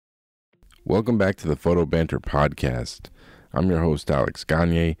Welcome back to the Photo Banter Podcast. I'm your host, Alex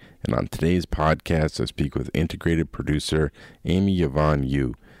Gagne, and on today's podcast, I speak with integrated producer Yvonne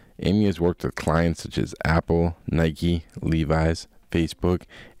Yu. Amy has worked with clients such as Apple, Nike, Levi's, Facebook,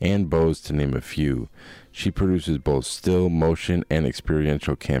 and Bose, to name a few. She produces both still, motion, and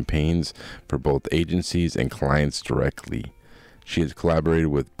experiential campaigns for both agencies and clients directly. She has collaborated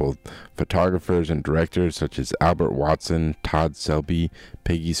with both photographers and directors such as Albert Watson, Todd Selby,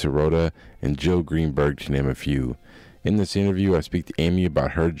 Peggy Sirota, and Jill Greenberg, to name a few. In this interview, I speak to Amy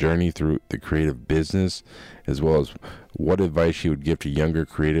about her journey through the creative business, as well as what advice she would give to younger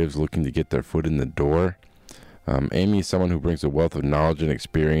creatives looking to get their foot in the door. Amy is someone who brings a wealth of knowledge and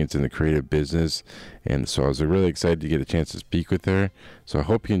experience in the creative business, and so I was really excited to get a chance to speak with her. So I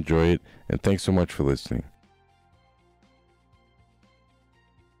hope you enjoy it, and thanks so much for listening.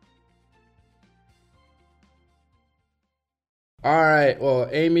 All right. Well,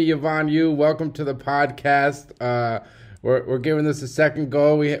 Amy Yvonne Yu, welcome to the podcast. We're giving this a second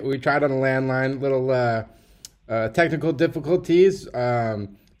go. We tried on a landline, little technical difficulties.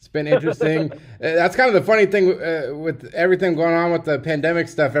 It's been interesting. That's kind of the funny thing with everything going on with the pandemic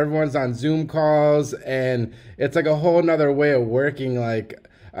stuff. Everyone's on Zoom calls, and it's like a whole nother way of working. Like,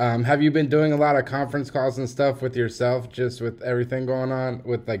 have you been doing a lot of conference calls and stuff with yourself, just with everything going on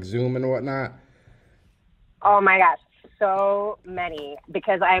with like Zoom and whatnot? Oh my gosh. So many,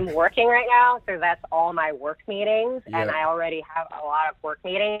 because I'm working right now, so that's all my work meetings, and I already have a lot of work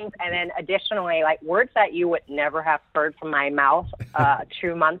meetings. And then additionally, like words that you would never have heard from my mouth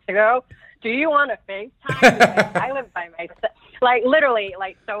 2 months ago. Do you want to FaceTime? Because I live by myself, like literally,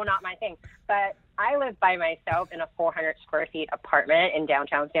 like so not my thing. But I live by myself in a 400 square feet apartment in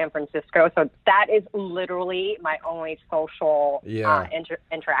downtown San Francisco. So that is literally my only social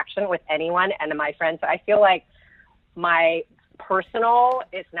interaction with anyone and my friends. So I feel like my personal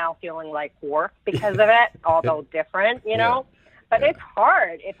is now feeling like work because of it, although different, you know. But it's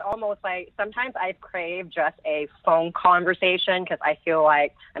hard. It's almost like sometimes I crave just a phone conversation because I feel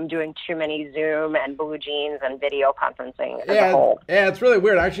like I'm doing too many Zoom and Blue Jeans and video conferencing as a whole. Yeah, it's really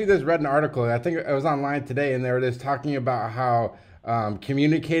weird. I actually just read an article. I think it was online today, and they were just talking about how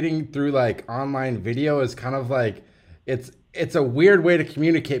communicating through like online video is kind of like it's a weird way to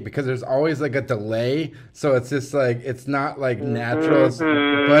communicate because there's always like a delay, so it's just like it's not like natural.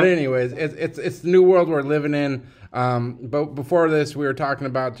 But anyways, it's the new world we're living in. But before this, we were talking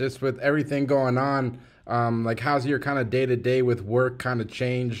about just with everything going on, like how's your kind of day to day with work kind of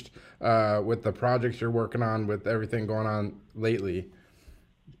changed with the projects you're working on, with everything going on lately?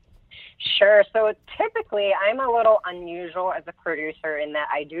 Sure. So typically I'm a little unusual as a producer in that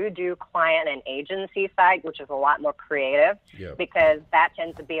I do client and agency side, which is a lot more creative because that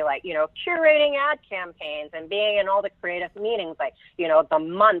tends to be like, you know, curating ad campaigns and being in all the creative meetings, like, you know, the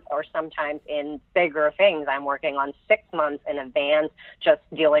month or sometimes in bigger things. I'm working on 6 months in advance, just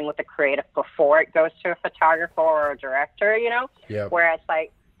dealing with the creative before it goes to a photographer or a director, you know, whereas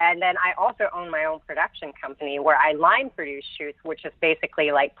like, and then I also own my own production company where I line produce shoots, which is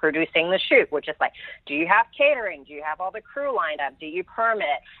basically like producing the shoot, which is like, do you have catering? Do you have all the crew lined up? Do you permit,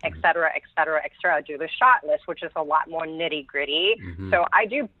 et cetera, et cetera, et cetera? Do the shot list, which is a lot more nitty gritty. So I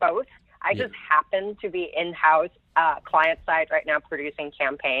do both. I just happen to be in-house client side right now producing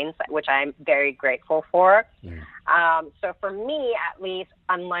campaigns, which I'm very grateful for. So for me, at least,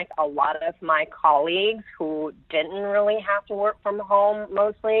 unlike a lot of my colleagues who didn't really have to work from home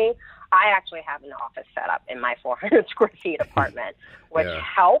mostly, I actually have an office set up in my 400 square feet apartment, which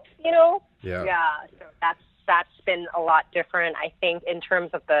helps, you know? So that's been a lot different, I think, in terms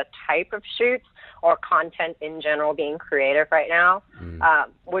of the type of shoots or content in general. Being creative right now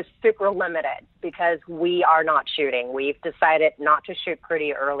was super limited because we are not shooting. We've decided not to shoot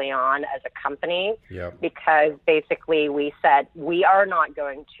pretty early on as a company because basically we said we are not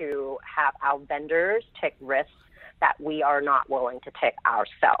going to have our vendors take risks that we are not willing to take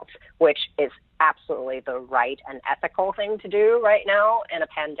ourselves, which is absolutely the right and ethical thing to do right now in a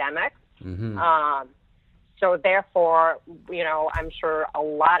pandemic. So therefore, you know, I'm sure a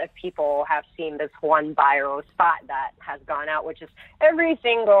lot of people have seen this one viral spot that has gone out, which is every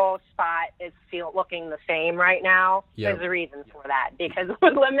single spot is looking the same right now. There's a reason for that, because we're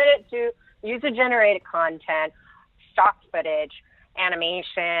limited to user-generated content, stock footage,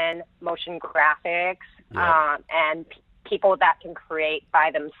 animation, motion graphics, and people that can create by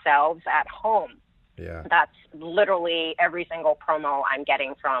themselves at home. Yeah. That's literally every single promo I'm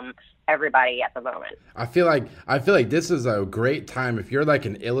getting from everybody at the moment. I feel like this is a great time if you're like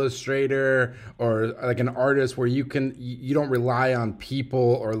an illustrator or like an artist where you don't rely on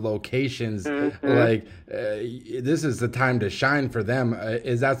people or locations. Mm-hmm. Like this is the time to shine for them.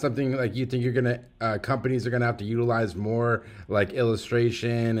 Is that something like you think companies are gonna have to utilize more, like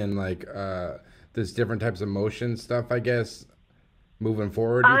illustration and like this different types of motion stuff, I guess, moving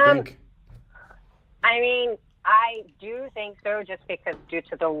forward? Do you think? I mean, I do think so, just because due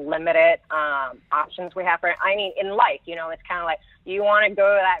to the limited options we have for. I mean, in life, it's kind of like you want to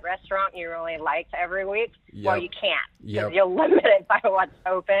go to that restaurant you really liked every week. Yep. Well, you can't because you're limited by what's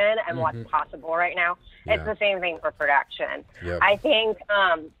open and what's possible right now. Yeah. It's the same thing for production. Yep. I think,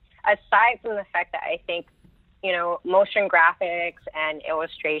 aside from the fact that I think, motion graphics and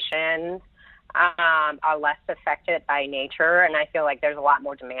illustrations are less affected by nature, and I feel like there's a lot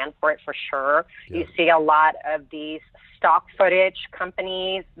more demand for it for sure. Yeah. You see a lot of these stock footage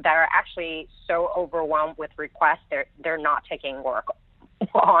companies that are actually so overwhelmed with requests, they're not taking work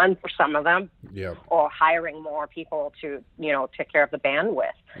on for some of them, or hiring more people to take care of the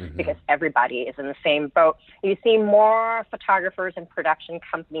bandwidth, because everybody is in the same boat. You see more photographers and production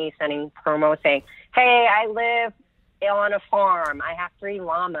companies sending promos saying, "Hey, I live on a farm. I have 3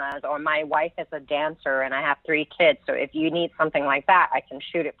 llamas," or "My wife is a dancer and I have 3 kids. So if you need something like that, I can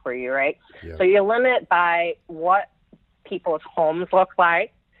shoot it for you," right? Yeah. So you're limited by what people's homes look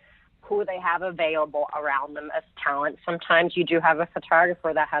like, who they have available around them as talent. Sometimes you do have a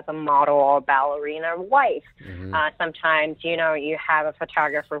photographer that has a model or ballerina wife. Sometimes, you have a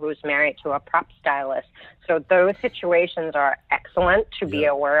photographer who's married to a prop stylist. So those situations are excellent to be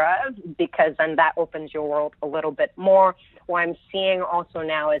aware of, because then that opens your world a little bit more. What I'm seeing also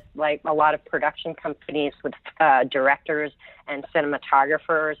now is like a lot of production companies with directors and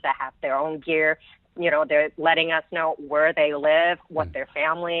cinematographers that have their own gear. They're letting us know where they live, what their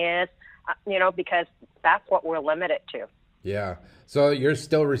family is, because that's what we're limited to. Yeah. So you're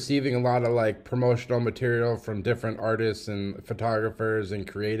still receiving a lot of like promotional material from different artists and photographers and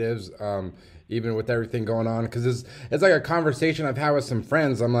creatives, even with everything going on? Because it's like a conversation I've had with some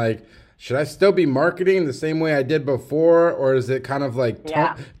friends. I'm like, should I still be marketing the same way I did before? Or is it kind of like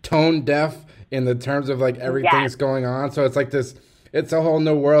tone deaf in the terms of like everything's going on? So it's like it's a whole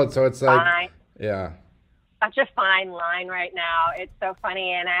new world. So it's like, such a fine line right now. It's so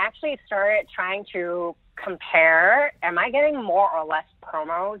funny. And I actually started trying to compare, am I getting more or less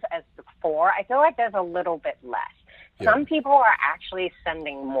promos as before? I feel like there's a little bit less. Some people are actually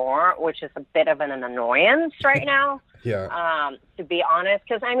sending more, which is a bit of an annoyance right now. To be honest,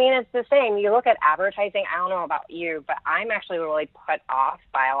 because I mean, it's the same. You look at advertising, I don't know about you, but I'm actually really put off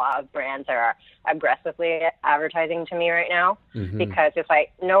by a lot of brands that are aggressively advertising to me right now, because it's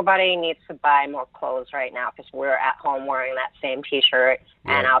like nobody needs to buy more clothes right now because we're at home wearing that same T-shirt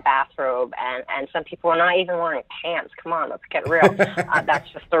and our bathrobe, and some people are not even wearing pants. Come on, let's get real.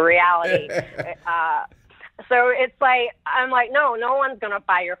 That's just the reality. So it's like, I'm like, no one's going to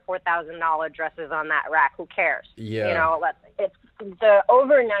buy your $4,000 dresses on that rack. Who cares? Yeah. It's the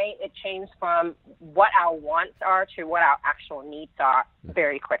overnight, it changed from what our wants are to what our actual needs are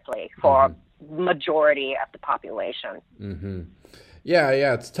very quickly for majority of the population. Yeah,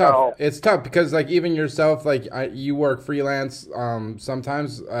 it's tough. It's tough because like even yourself, like you work freelance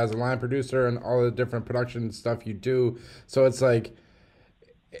sometimes as a line producer and all the different production stuff you do. So it's like,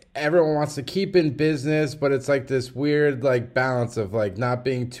 everyone wants to keep in business, but it's like this weird like balance of like not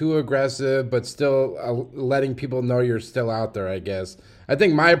being too aggressive, but still letting people know you're still out there, I guess. I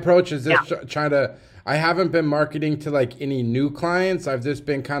think my approach is just I haven't been marketing to like any new clients. I've just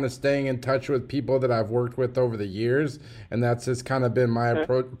been kind of staying in touch with people that I've worked with over the years. And that's just kind of been my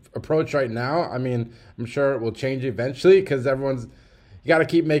approach right now. I mean, I'm sure it will change eventually because you got to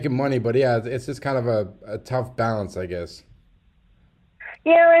keep making money. But yeah, it's just kind of a tough balance, I guess.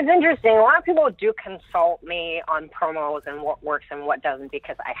 It's interesting. A lot of people do consult me on promos and what works and what doesn't,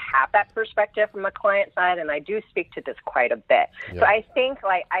 because I have that perspective from a client side, and I do speak to this quite a bit. So I think,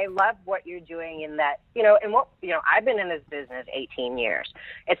 like, I love what you're doing in that, I've been in this business 18 years.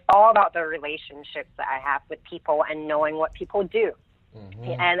 It's all about the relationships that I have with people and knowing what people do.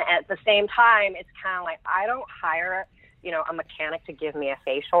 And at the same time, it's kind of like I don't hire, a mechanic to give me a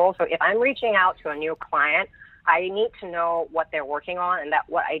facial. So if I'm reaching out to a new client, I need to know what they're working on and that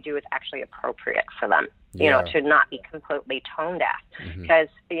what I do is actually appropriate for them, to not be completely tone deaf.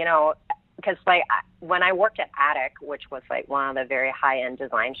 Because, like when I worked at Attic, which was like one of the very high-end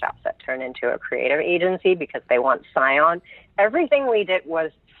design shops that turned into a creative agency because they want Scion, everything we did was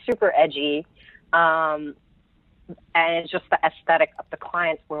super edgy. and it's just the aesthetic of the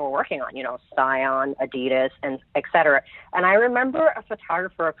clients we were working on, Scion, Adidas, and et cetera. And I remember a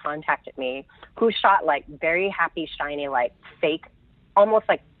photographer contacted me who shot like very happy, shiny, like fake, almost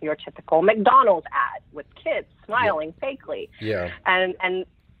like your typical McDonald's ad with kids smiling fakely. Yeah.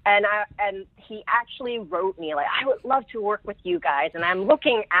 And he actually wrote me like, I would love to work with you guys. And I'm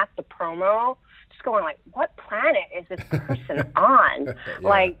looking at the promo, just going like, what planet is this person on? Yeah.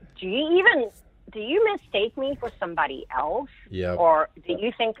 Like, do you mistake me for somebody else? Yep. Or do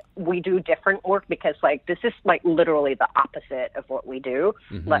you think we do different work? Because like, this is like literally the opposite of what we do.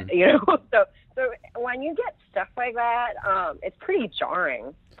 Mm-hmm. Like, so when you get stuff like that, it's pretty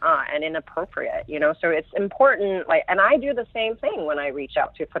jarring. And inappropriate, so it's important, like, and I do the same thing when I reach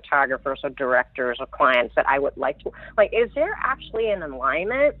out to photographers or directors or clients that I would like to, like, is there actually an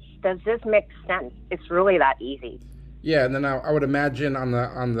alignment? Does this make sense? It's really that easy. Yeah, and then I would imagine on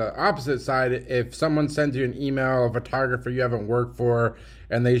the opposite side, if someone sends you an email, a photographer you haven't worked for,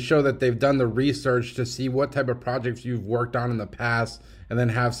 and they show that they've done the research to see what type of projects you've worked on in the past, and then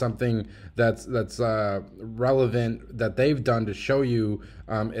have something that's relevant that they've done to show you,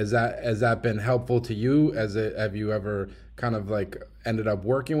 has that been helpful to you? Have you ever kind of like ended up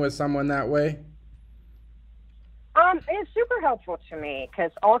working with someone that way? It's super helpful to me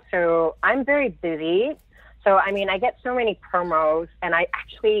because also I'm very busy. So, I mean, I get so many promos, and I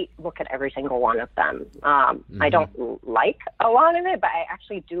actually look at every single one of them. I don't like a lot of it, but I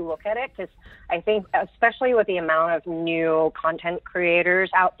actually do look at it because I think, especially with the amount of new content creators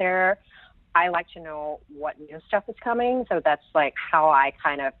out there, I like to know what new stuff is coming. So that's like how I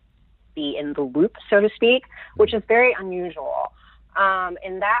kind of be in the loop, so to speak, which is very unusual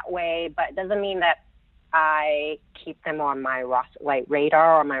in that way, but it doesn't mean that I keep them on my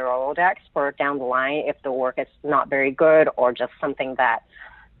radar or my Rolodex for down the line if the work is not very good or just something that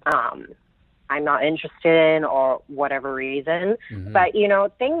I'm not interested in or whatever reason. Mm-hmm. But,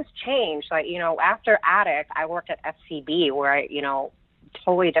 things change. Like, after Attic, I worked at FCB where I,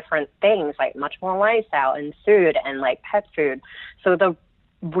 totally different things, like much more lifestyle and food and like pet food. So the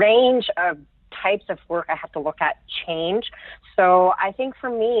range of types of work I have to look at change. So I think for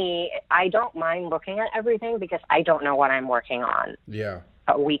me, I don't mind looking at everything because I don't know what I'm working on. Yeah.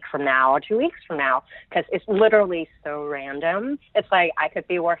 A week from now or 2 weeks from now, because it's literally so random. It's like I could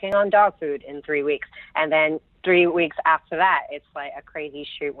be working on dog food in 3 weeks, and then 3 weeks after that, it's like a crazy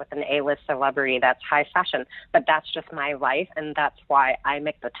shoot with an A-list celebrity that's high fashion. But that's just my life, and that's why I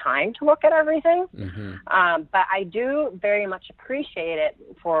make the time to look at everything. Mm-hmm. But I do very much appreciate it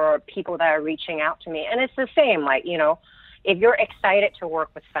for people that are reaching out to me. And it's the same, like, if you're excited to work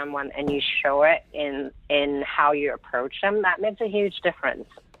with someone and you show it in how you approach them, that makes a huge difference.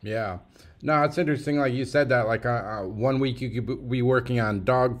 Yeah. No, it's interesting. Like you said that, like 1 week you could be working on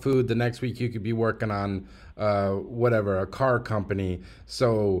dog food. The next week you could be working on a car company.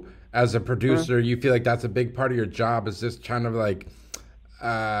 So as a producer, you feel like that's a big part of your job is just kind of like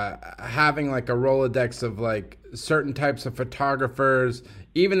having like a Rolodex of like certain types of photographers,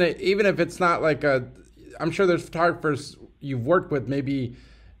 even if it's not like I'm sure there's photographers you've worked with, maybe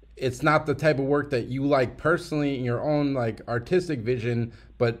it's not the type of work that you like personally in your own like artistic vision,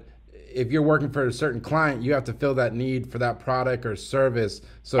 but if you're working for a certain client, you have to fill that need for that product or service.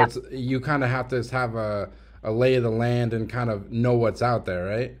 So It's you kind of have to have a lay of the land and kind of know what's out there,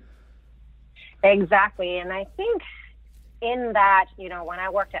 right? Exactly. And I think in that, when I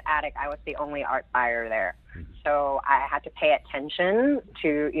worked at Attic, I was the only art buyer there. Mm-hmm. So I had to pay attention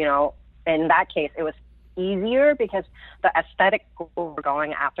to, in that case, it was easier because the aesthetic we were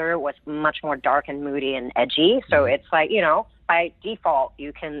going after was much more dark and moody and edgy. So it's like, by default,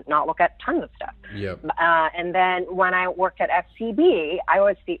 you can not look at tons of stuff. Yep. And then when I worked at FCB, I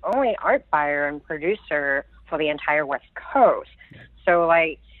was the only art buyer and producer for the entire West Coast. So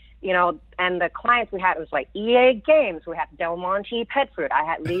like, and the clients we had, it was like EA Games. We had Del Monte Pet Food. I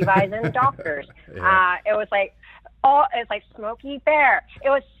had Levi's and Doctors. It was like, it's like Smokey Bear. It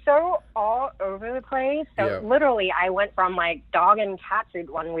was so all over the place. So literally I went from like dog and cat food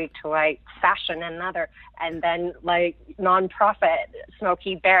 1 week to like fashion another, and then like nonprofit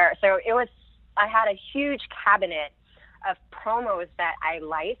Smokey Bear. So I had a huge cabinet of promos that I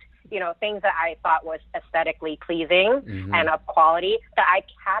liked, things that I thought was aesthetically pleasing and of quality that I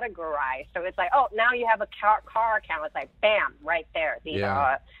categorized. So it's like, oh, now you have a car account. It's like, bam, right there. These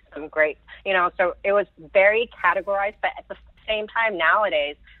are some great, so it was very categorized. But at the same time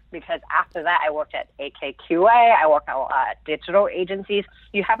nowadays, because after that I worked at AKQA, I worked at digital agencies,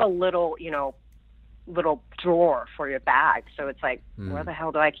 you have a little drawer for your bag. So it's like, where the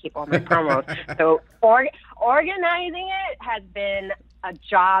hell do I keep all my promos? So organizing it has been a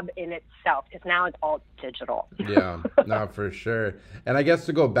job in itself, because now it's all digital. Yeah, no, for sure. And I guess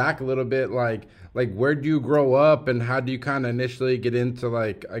to go back a little bit, like where do you grow up and how do you kind of initially get into,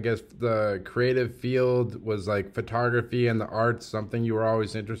 like, I guess the creative field? Was like photography and the arts something you were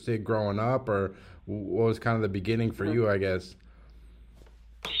always interested growing up, or what was kind of the beginning for you, I guess?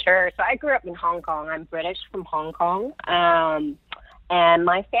 Sure. So I grew up in Hong Kong. I'm British from Hong Kong. And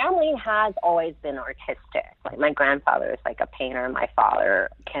my family has always been artistic. Like, my grandfather is like a painter. My father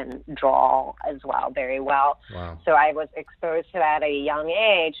can draw as well, very well. Wow. So I was exposed to that at a young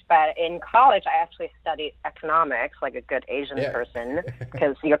age. But in college, I actually studied economics, like a good Asian person,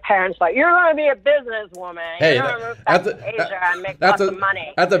 because your parents like, you're going to be a businesswoman. Hey, you're going to move back to Asia and make lots of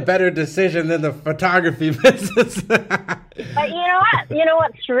money. That's a better decision than the photography business. But you know what? You know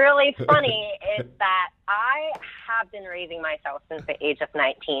what's really funny is that I have been raising myself since the age of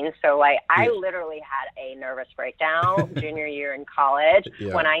 19. So, like, I literally had a nervous breakdown junior year in college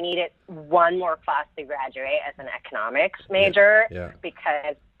when I needed one more class to graduate as an economics major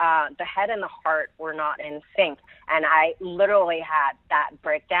because the head and the heart were not in sync. And I literally had that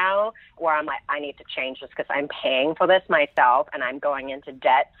breakdown where I'm like, I need to change this because I'm paying for this myself and I'm going into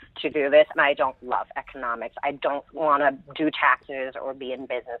debt to do this. And I don't love economics. I don't want to do taxes or be in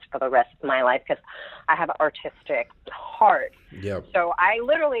business for the rest of my life because I have an artistic heart. Yep. So I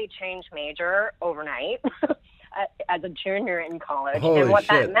literally changed major overnight as a junior in college. Holy and what shit.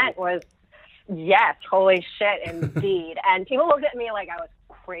 that meant was, yes, holy shit, indeed. And people looked at me like I was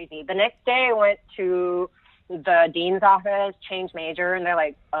crazy. The next day I went to the dean's office, changed major, and they're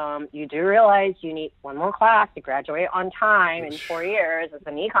like, you do realize you need one more class to graduate on time in 4 years as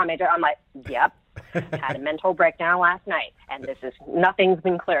an econ major. I'm like, yep. Had a mental breakdown last night, and nothing's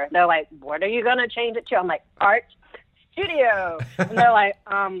been clear. They're like, what are you going to change it to? I'm like, art studio. And they're like,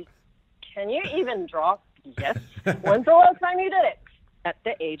 can you even draw? Yes. When's the last time you did it? At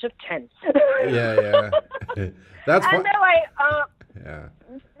the age of 10. Yeah. That's and they're like,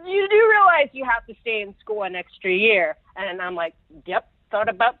 you do realize you have to stay in school an extra year. And I'm like, yep, thought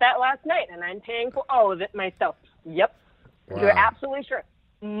about that last night, and I'm paying for all of it myself. Yep. Wow. You're absolutely sure.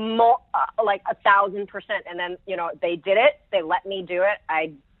 Like 1,000%. And then, they did it. They let me do it.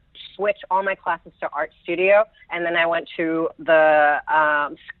 I switched all my classes to art studio. And then I went to the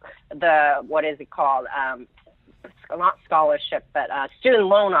what is it called? Not scholarship, but student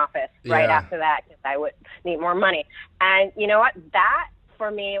loan office right after that because I would need more money. And you know what? That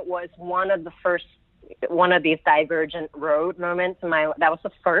for me was one of these divergent road moments that was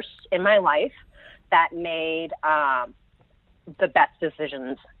the first in my life that made the best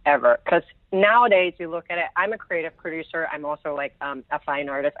decisions ever. Because nowadays you look at it, I'm a creative producer. I'm also like a fine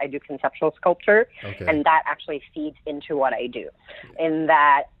artist. I do conceptual sculpture, and that actually feeds into what I do. In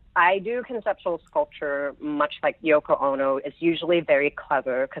that I do conceptual sculpture, much like Yoko Ono. Is usually very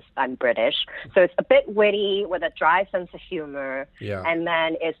clever because I'm British. So it's a bit witty with a dry sense of humor. Yeah. And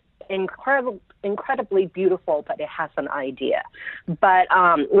then it's incredibly beautiful, but it has an idea. But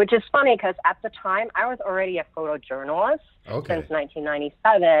which is funny because at the time I was already a photojournalist since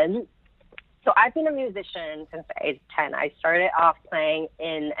 1997. So I've been a musician since the age of 10. I started off playing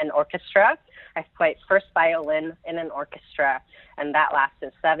in an orchestra. I played first violin in an orchestra, and that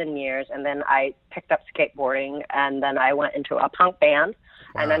lasted 7 years. And then I picked up skateboarding, and then I went into a punk band.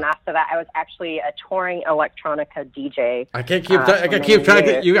 Wow. And then after that, I was actually a touring electronica DJ. I can't keep track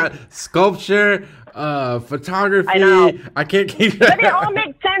of. You got sculpture, photography. I know. I can't keep. But it all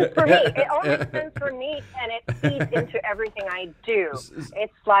makes sense for me. It all makes sense for me, and it feeds into everything I do.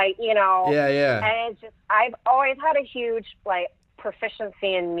 It's like, Yeah. And it's just, I've always had a huge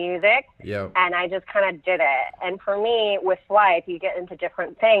proficiency in music, and I just kind of did it. And for me, with life, you get into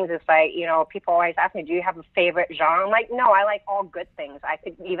different things. It's like, people always ask me, do you have a favorite genre? I'm like, no, I like all good things. I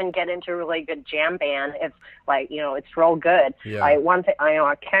could even get into a really good jam band if, it's real good. Yeah. One thing,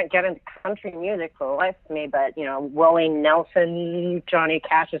 I can't get into country music for the life of me, but, Willie Nelson, Johnny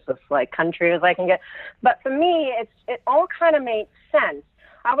Cash is as country as I can get. But for me, it all kind of made sense.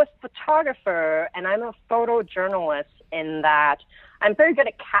 I was a photographer, and I'm a photojournalist in that I'm very good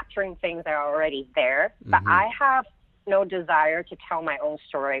at capturing things that are already there, but I have no desire to tell my own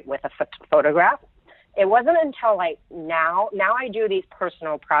story with a photograph. It wasn't until now I do these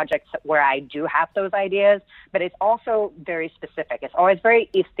personal projects where I do have those ideas, but it's also very specific. It's always very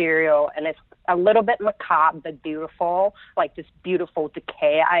ethereal, and it's a little bit macabre, but beautiful, like this beautiful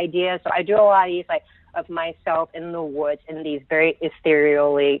decay idea. So I do a lot of these of myself in the woods in these very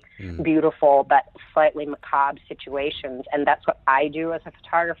ethereally beautiful but slightly macabre situations. And that's what I do as a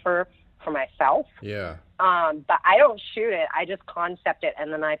photographer for myself. Yeah. But I don't shoot it. I just concept it,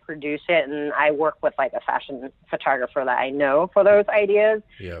 and then I produce it, and I work with like a fashion photographer that I know for those ideas.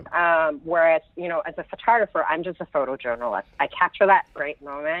 Whereas, you know, as a photographer, I'm just a photojournalist. I capture that great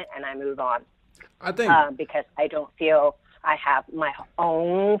moment, and I move on. I think because I don't feel I have my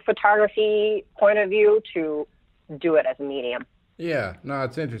own photography point of view to do it as a medium. Yeah, no,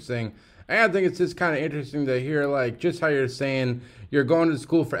 it's interesting. And I think it's just kind of interesting to hear, like, just how you're saying you're going to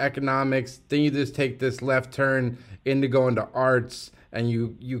school for economics, then you just take this left turn into going to arts, and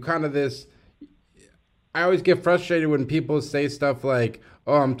you kind of this. I always get frustrated when people say stuff like,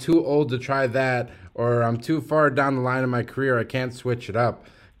 "Oh, I'm too old to try that," or "I'm too far down the line in my career, I can't switch it up."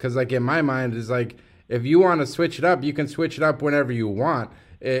 Because, like, in my mind, it's like, if you want to switch it up, you can switch it up whenever you want.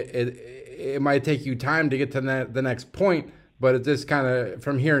 It might take you time to get to the next point. But it just kind of,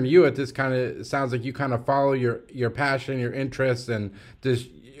 from hearing you, it just kind of sounds like you kind of follow your passion, your interests, and just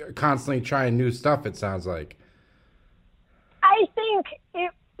constantly trying new stuff, it sounds like. I think,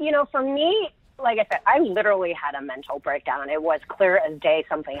 you know, for me, like I said, I literally had a mental breakdown. It was clear as day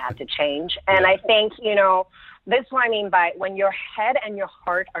something had to change. And I think, you know, this is what I mean by when your head and your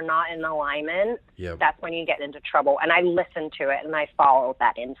heart are not in alignment, that's when you get into trouble. And I listen to it and I follow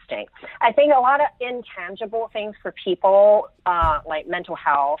that instinct. I think a lot of intangible things for people, like mental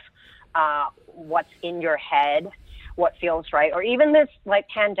health, what's in your head, what feels right, or even this like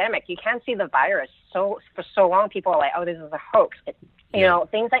pandemic, you can't see the virus. So for so long, people are like, oh, this is a hoax. You know,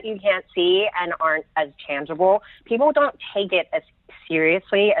 things that you can't see and aren't as tangible, people don't take it as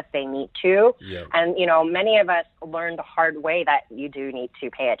seriously as they need to. And, you know, many of us learned the hard way that you do need to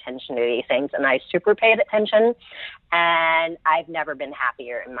pay attention to these things. And I super paid attention, and I've never been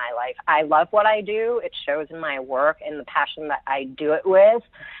happier in my life. I love what I do. It shows in my work and the passion that I do it with.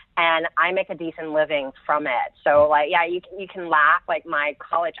 And I make a decent living from it. So, like, yeah, you can laugh. Like, my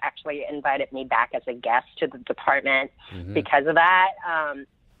college actually invited me back as a guest to the department because of that.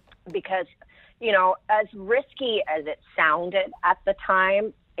 Because, you know, as risky as it sounded at the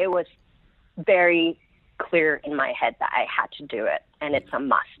time, it was very clear in my head that I had to do it, and it's a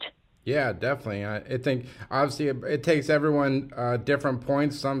must. Yeah, definitely. I think obviously it takes everyone different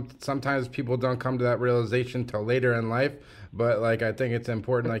points. Sometimes people don't come to that realization till later in life. But like I think it's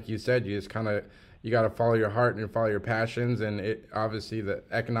important, like you said, you just you got to follow your heart and follow your passions. And it obviously the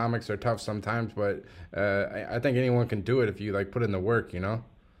economics are tough sometimes, but I think anyone can do it if you like put in the work, you know.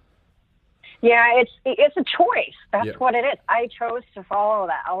 Yeah, it's a choice. That's what it is. I chose to follow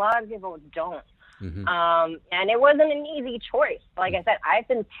that. A lot of people don't. And it wasn't an easy choice. Like I said, I've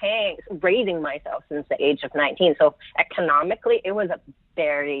been raising myself since the age of 19. So economically, it was a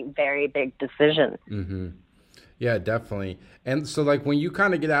very, very big decision. Yeah, definitely. And so like when you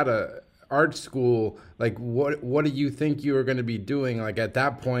kind of get out of art school, like what do you think you were going to be doing? Like at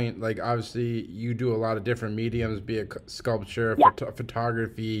that point, like obviously you do a lot of different mediums, be it sculpture,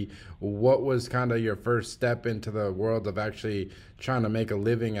 photography. What was kind of your first step into the world of actually trying to make a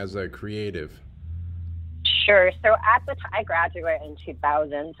living as a creative? Sure. So at the time, I graduated in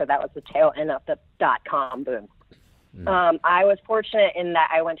 2000, so that was the tail end of the .com boom. I was fortunate in that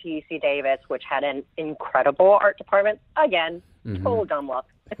I went to UC Davis, which had an incredible art department. Again, total dumb luck.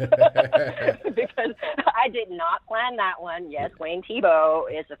 Because I did not plan that one. Yes, Wayne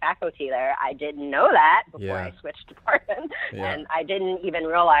Thiebaud is a faculty there. I didn't know that before I switched department. And I didn't even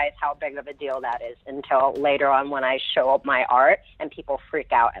realize how big of a deal that is until later on when I show up my art and people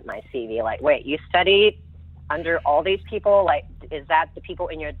freak out at my CV. Like, wait, you studied under all these people? Like, is that the people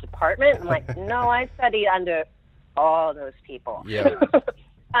in your department? I'm like, no, I studied under all those people.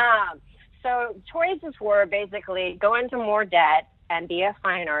 So choices were basically go into more debt and be a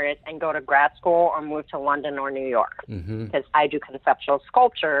fine artist and go to grad school or move to London or New York. Because I do conceptual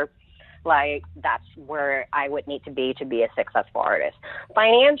sculpture. Like, that's where I would need to be a successful artist.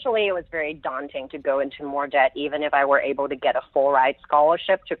 Financially, it was very daunting to go into more debt, even if I were able to get a full ride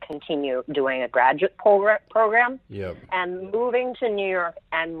scholarship to continue doing a graduate program. And moving to New York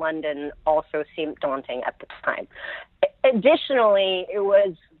and London also seemed daunting at the time. Additionally, it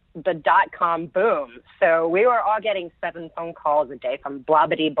was the .com boom. So we were all getting 7 phone calls a day from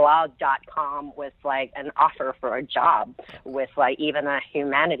blahbitty-blah.com with like an offer for a job with like even a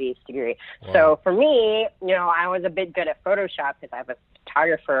humanities degree. So for me, you know, I was a bit good at Photoshop because I was a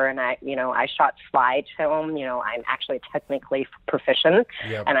photographer and I shot slide film. You know, I'm actually technically proficient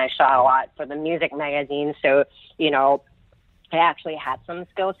and I shot a lot for the music magazine. So, you know, I actually had some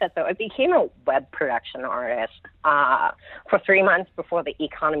skill sets. So I became a web production artist for 3 months before the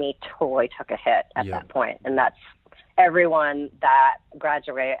economy totally took a hit at that point. And that's everyone that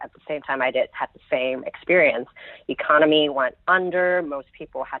graduated at the same time I did had the same experience. Economy went under. Most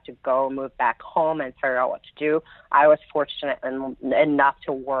people had to go move back home and figure out what to do. I was fortunate enough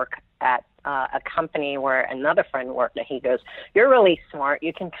to work at a company where another friend worked, and he goes, "You're really smart.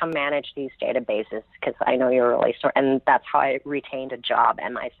 You can come manage these databases because I know you're really smart." And that's how I retained a job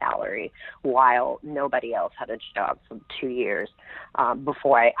and my salary while nobody else had a job for 2 years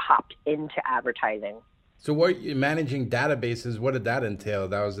before I hopped into advertising. So managing databases, what did that entail?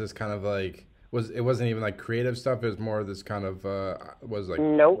 That was this kind of like, it wasn't even like creative stuff. It was more of this kind of, was like,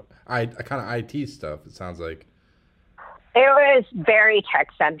 nope. Kind of IT stuff, it sounds like. It was very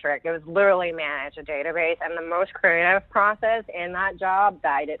tech-centric. It was literally manage a database. And the most creative process in that job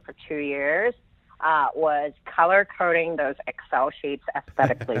that I did for 2 years was color coding those Excel sheets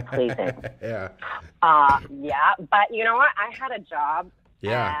aesthetically pleasing. Yeah. Yeah. But you know what? I had a job.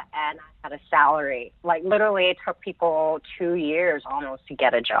 Yeah. And I had a salary. Like literally it took people 2 years almost to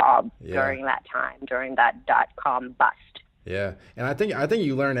get a job during that time, during that .com bust. Yeah, and I think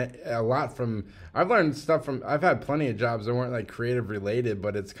you learn a lot from. I've learned stuff from. I've had plenty of jobs that weren't like creative related,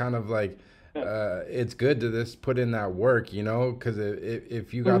 but it's kind of like it's good to just put in that work, you know, because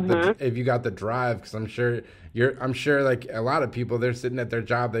if you got the drive, because I'm sure like a lot of people, they're sitting at their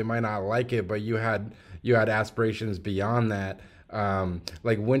job, they might not like it, but you had aspirations beyond that.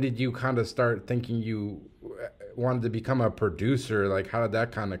 Like when did you kind of start thinking you wanted to become a producer? Like how did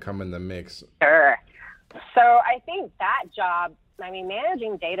that kind of come in the mix? Sure. So I think that job, I mean,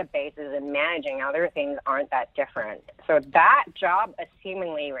 managing databases and managing other things aren't that different. So that job, as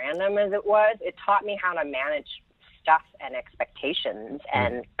seemingly random as it was, it taught me how to manage stuff and expectations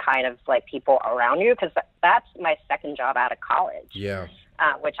and kind of like people around you, because that's my second job out of college,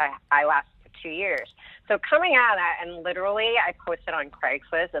 which I lasted for 2 years. So coming out of that, and literally I posted on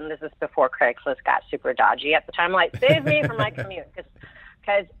Craigslist, and this is before Craigslist got super dodgy at the time, like, save me from my commute,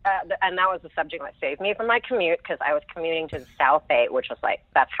 and that was the subject that saved me from my commute, because I was commuting to the South Bay, which was like,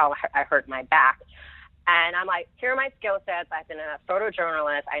 that's how I hurt my back. And I'm like, here are my skill sets. I've been a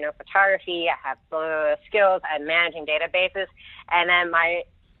photojournalist. I know photography. I have the skills at managing databases. And then my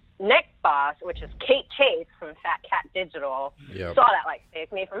next boss, which is Kate Chase from Fat Cat Digital, saw that, like,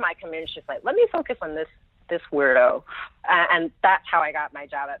 saved me from my commute. She's like, let me focus on this weirdo. And that's how I got my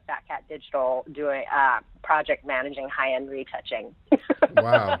job at Fat Cat Digital, doing project managing high-end retouching.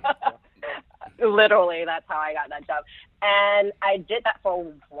 Wow. Literally, that's how I got that job. And I did that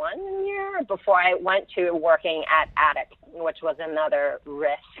for 1 year before I went to working at Attic, which was another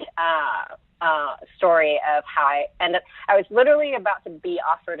risk story of how I ended. I was literally about to be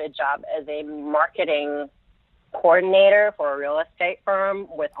offered a job as a marketing coordinator for a real estate firm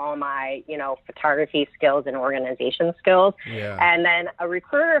with all my, photography skills and organization skills. Yeah. And then a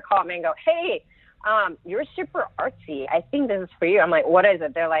recruiter called me and go, hey, you're super artsy. I think this is for you. I'm like, what is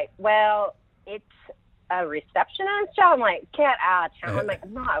it? They're like, well, it's a receptionist job. I'm like, get out of town. I'm like,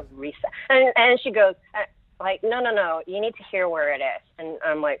 I'm not a receptionist. And she goes, like, no, you need to hear where it is. And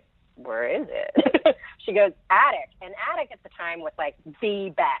I'm like, where is it? She goes, Attic. And Attic at the time was like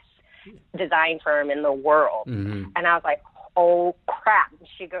the best design firm in the world. Mm-hmm. And I was like, oh, crap. And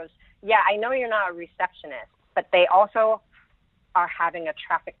she goes, yeah, I know you're not a receptionist, but they also are having a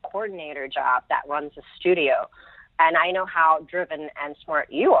traffic coordinator job that runs a studio. And I know how driven and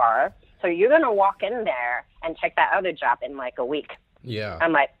smart you are. So you're going to walk in there and take that other job in like a week. Yeah.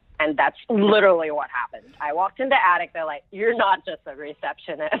 I'm like, and that's literally what happened. I walked into Attic. They're like, you're not just a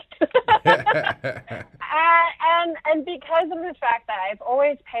receptionist. and because of the fact that I've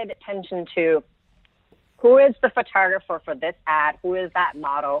always paid attention to who is the photographer for this ad, who is that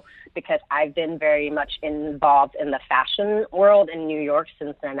model, because I've been very much involved in the fashion world in New York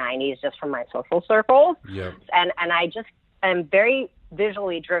since the 90s, just from my social circles. Yep. And I just am very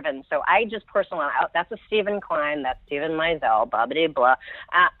visually driven. So I just personalize out. That's a Stephen Klein, that's Stephen Meisel, blah, blah, blah.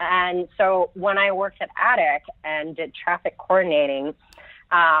 And so when I worked at Attic and did traffic coordinating,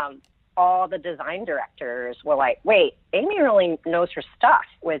 all the design directors were like, wait, Amy really knows her stuff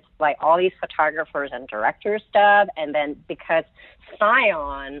with like all these photographers and directors stuff. And then because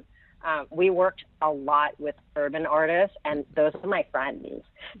Scion, we worked a lot with urban artists, and those are my friends.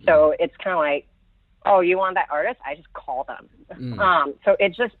 So it's kind of like, oh, you want that artist? I just call them. So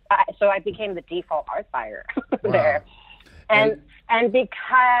it just, so I became the default art buyer there. And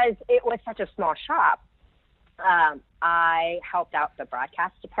because it was such a small shop, I helped out the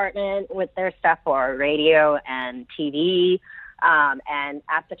broadcast department with their stuff for radio and TV. And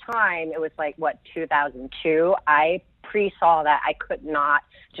at the time, it was like, 2002, I pre-saw that I could not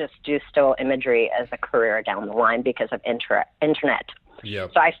just do still imagery as a career down the line because of internet.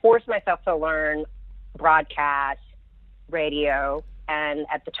 Yep. So I forced myself to learn broadcast, radio, and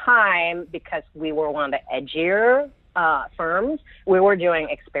at the time, because we were one of the edgier firms, we were doing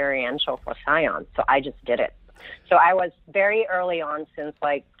experiential for Scion. So I just did it. So I was very early on, since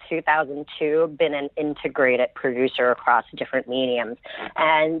like 2002, been an integrated producer across different mediums.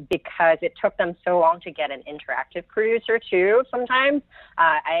 And because it took them so long to get an interactive producer too, sometimes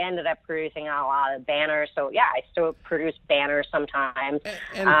I ended up producing a lot of banners. So yeah, I still produce banners sometimes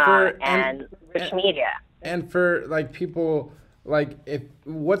and rich media. And for like people, like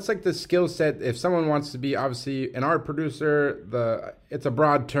what's like the skill set if someone wants to be obviously an art producer? It's a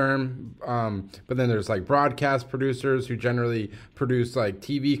broad term, but then there's like broadcast producers who generally produce like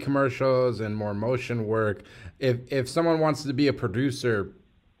TV commercials and more motion work. If someone wants to be a producer,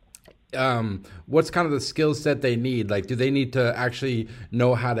 what's kind of the skill set they need? Like, do they need to actually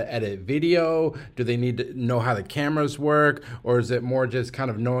know how to edit video? Do they need to know how the cameras work? Or is it more just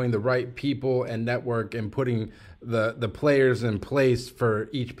kind of knowing the right people and network and putting the players in place for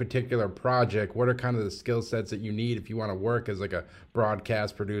each particular project? What are kind of the skill sets that you need if you want to work as like a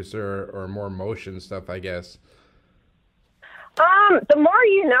broadcast producer or more motion stuff, I guess? The more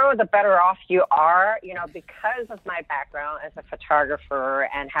you know, the better off you are, because of my background as a photographer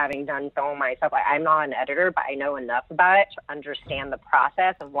and having done film myself. I'm not an editor, but I know enough about it to understand the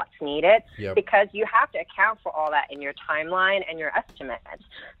process of what's needed. Yep. Because you have to account for all that in your timeline and your estimates.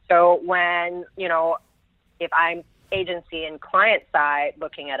 So when, if I'm agency and client side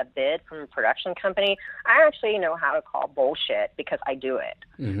looking at a bid from a production company, I actually know how to call bullshit because I do it,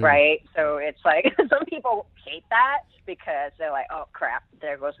 right? So it's like some people hate that because they're like, oh, crap,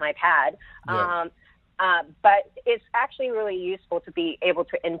 there goes my pad. Yeah. But it's actually really useful to be able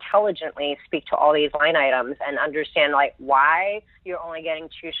to intelligently speak to all these line items and understand like why you're only getting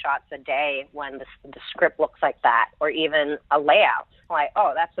 2 shots a day when the script looks like that, or even a layout. Like,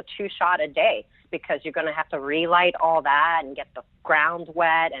 oh, that's a 2 shot a day, because you're going to have to relight all that and get the ground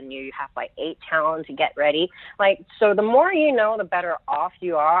wet, and you have like 8 talent to get ready. Like, so the more you know, the better off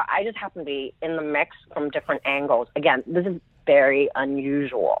you are. I just happen to be in the mix from different angles. Again, this is very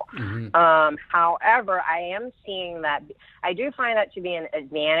unusual. However, I am seeing that I do find that to be an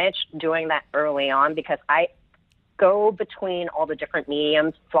advantage doing that early on, because I go between all the different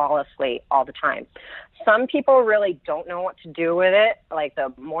mediums flawlessly all the time. Some people really don't know what to do with it, like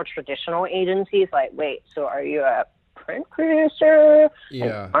the more traditional agencies, like, wait, so are you a print producer,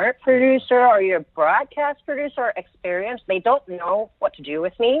 an art producer, are you a broadcast producer, or experience? They don't know what to do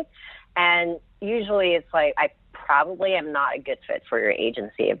with me. And usually it's like, I probably am not a good fit for your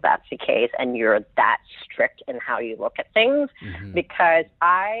agency if that's the case and you're that strict in how you look at things. Because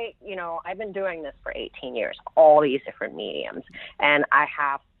I've been doing this for 18 years, all these different mediums, and I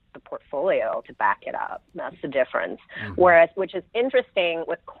have the portfolio to back it up. That's the difference. Whereas, which is interesting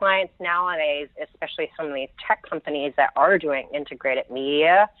with clients nowadays, especially some of these tech companies that are doing integrated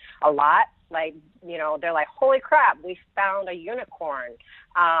media a lot, like, they're like, holy crap, we found a unicorn.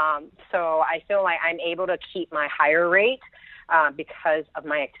 So I feel like I'm able to keep my higher rate because of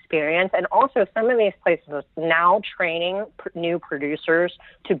my experience. And also some of these places are now training new producers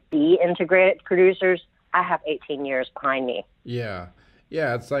to be integrated producers. I have 18 years behind me. Yeah.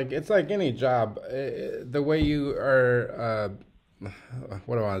 Yeah, it's like any job. The way you are,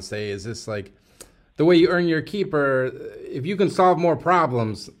 what do I want to say? Is this like the way you earn your keep? Or if you can solve more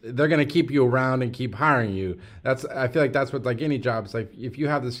problems, they're going to keep you around and keep hiring you. I feel like that's what like any job. It's like if you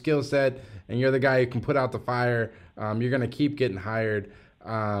have the skill set and you're the guy who can put out the fire, you're going to keep getting hired.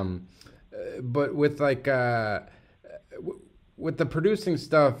 But with like with the producing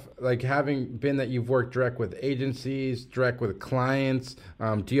stuff, like having been that you've worked direct with agencies, direct with clients,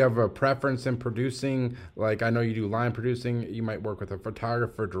 do you have a preference in producing? Like, I know you do line producing, you might work with a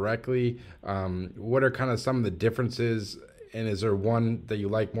photographer directly. What are kind of some of the differences, and is there one that you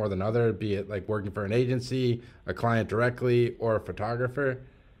like more than other, be it like working for an agency, a client directly, or a photographer?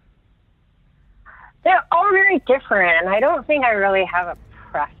 They're all very different, and I don't think I really have a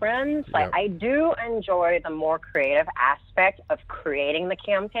preference. Like, I do enjoy the more creative aspect of creating the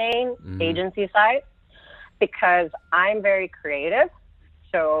campaign, agency side, because I'm very creative.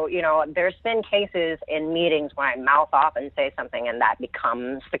 So, there's been cases in meetings where I mouth off and say something and that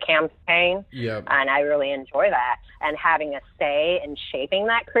becomes the campaign. And I really enjoy that and having a say in shaping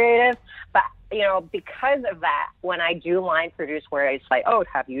that creative. But, because of that, when I do line produce where it's like, oh,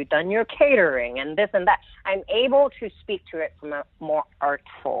 have you done your catering and this and that, I'm able to speak to it from a more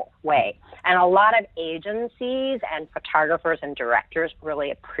artful way. And a lot of agencies and photographers and directors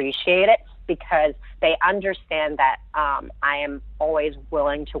really appreciate it, because they understand that I am always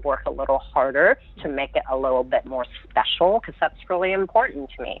willing to work a little harder to make it a little bit more special, because that's really important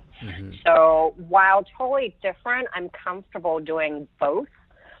to me. Mm-hmm. So while totally different, I'm comfortable doing both.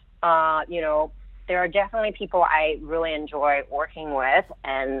 There are definitely people I really enjoy working with,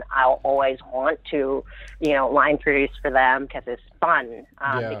 and I'll always want to, line produce for them because it's fun.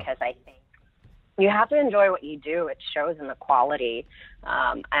 Because I think you have to enjoy what you do. It shows in the quality.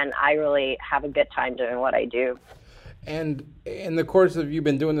 And I really have a good time doing what I do. And in the course of, you've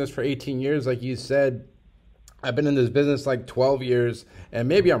been doing this for 18 years, like you said, I've been in this business like 12 years, and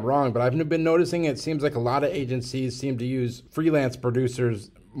maybe I'm wrong, but I've been noticing it seems like a lot of agencies seem to use freelance producers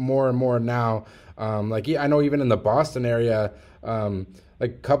more and more now. I know even in the Boston area, like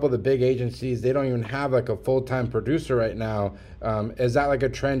a couple of the big agencies, they don't even have like a full-time producer right now. Is that like a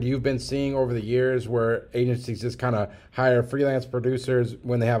trend you've been seeing over the years where agencies just kind of hire freelance producers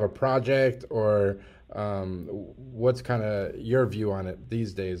when they have a project, or what's kind of your view on it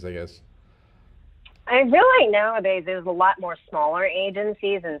these days, I guess? I feel like nowadays there's a lot more smaller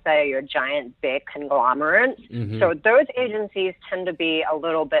agencies instead of your giant, big conglomerates. Mm-hmm. So those agencies tend to be a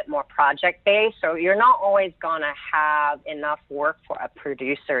little bit more project-based. So you're not always going to have enough work for a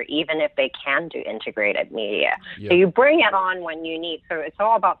producer, even if they can do integrated media. Yep. So you bring it on when you need. So it's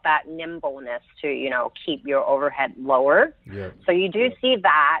all about that nimbleness to, keep your overhead lower. Yep. So you do see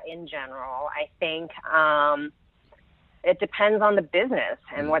that in general. I think it depends on the business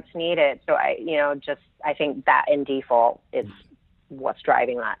and what's needed. So I think that in default is what's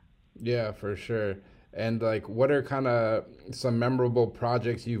driving that. Yeah, for sure. And like, what are kind of some memorable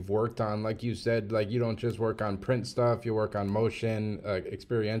projects you've worked on? Like you said, like you don't just work on print stuff, you work on motion,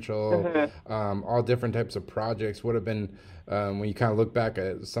 experiential, mm-hmm. All different types of projects. What have been, when you kind of look back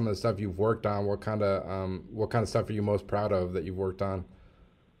at some of the stuff you've worked on, what kind of stuff are you most proud of that you've worked on?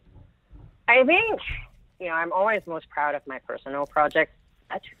 I think, I'm always most proud of my personal projects.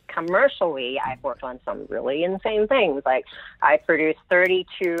 Commercially, I've worked on some really insane things. Like I produced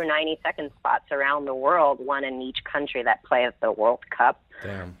 32 90-second spots around the world, one in each country that play at the World Cup.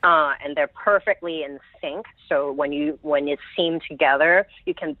 Damn. And they're perfectly in sync. So when it's seen together,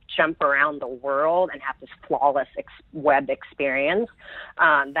 you can jump around the world and have this flawless web experience.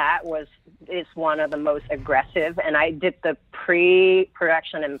 It's one of the most aggressive. And I did the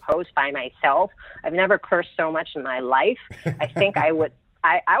pre-production and post by myself. I've never cursed so much in my life. I think I was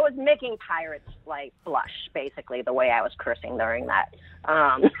making pirates like blush, basically, the way I was cursing during that.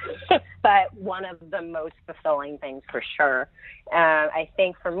 But one of the most fulfilling things for sure. I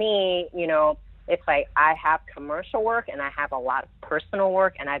think for me, it's like I have commercial work and I have a lot of personal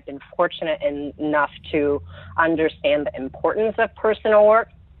work, and I've been fortunate enough to understand the importance of personal work.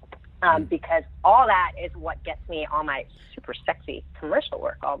 Because all that is what gets me all my super sexy commercial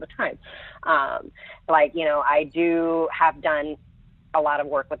work all the time. I do have done a lot of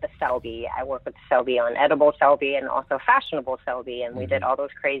work with the Selby. I work with Selby on edible Selby and also fashionable Selby, and we did all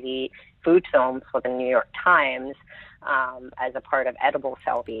those crazy food films for the New York Times as a part of edible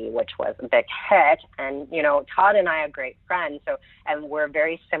Selby, which was a big hit. And Todd and I are great friends, and we're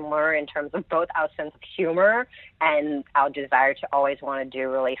very similar in terms of both our sense of humor and our desire to always want to do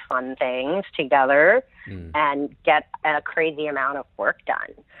really fun things together and get a crazy amount of work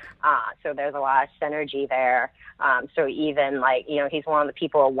done. So there's a lot of synergy there. So even he's one of the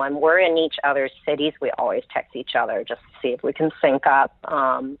people, when we're in each other's cities, we always text each other just to see if we can sync up.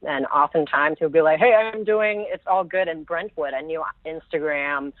 And oftentimes he'll be like, hey, it's all good in Brentwood, a new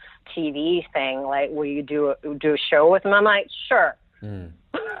Instagram TV thing. Like, will you do a show with him? I'm like, sure.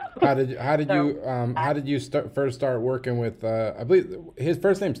 How did you first start working with, I believe his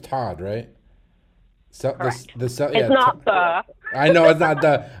first name's Todd, right? It's not the. I know it's not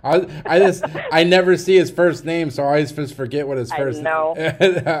the. I never see his first name, so I always just forget what his first. I know.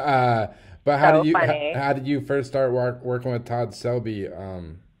 But how did you first start working with Todd Selby?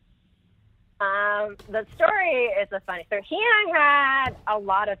 The story is funny. So he and I had a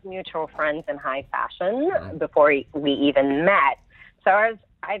lot of mutual friends in high fashion before we even met. So I was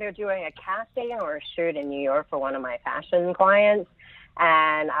either doing a casting or a shoot in New York for one of my fashion clients.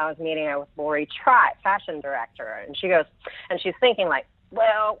 And I was meeting her with Lori Trott, fashion director. And she's thinking like,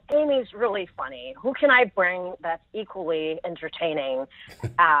 well, Amy's really funny. Who can I bring that's equally entertaining?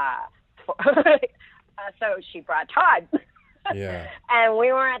 So she brought Todd. Yeah. And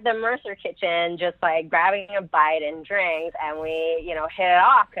we were at the Mercer kitchen just like grabbing a bite and drinks, and we, hit it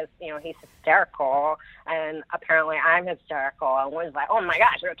off because, he's hysterical and apparently I'm hysterical, and was like, oh my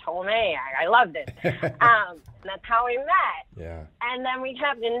gosh, you're a total maniac. I loved it. And that's how we met. Yeah. And then we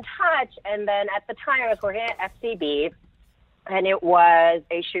kept in touch, and then at the time I was working at FCB, and it was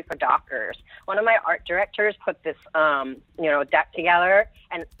a shoot for Dockers. One of my art directors put this, deck together,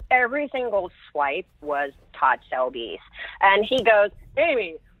 and every single swipe was Todd Selby's. And he goes,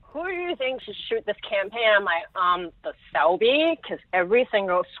 Amy, who do you think should shoot this campaign? I'm like, the Selby, because every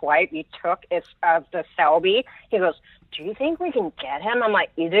single swipe you took is of the Selby. He goes, do you think we can get him? I'm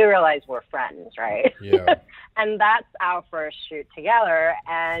like, you do realize we're friends, right? Yeah. And that's our first shoot together.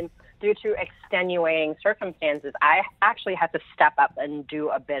 And due to extenuating circumstances, I actually had to step up and do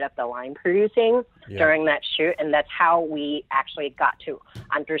a bit of the line producing during that shoot. And that's how we actually got to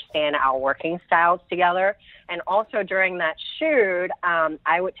understand our working styles together. And also during that shoot,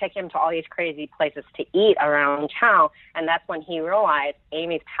 I would take him to all these crazy places to eat around town. And that's when he realized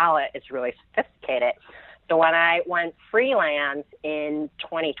Amy's palette is really sophisticated. So when I went freelance in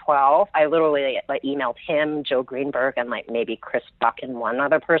 2012, I literally emailed him, Joe Greenberg, and maybe Chris Buck and one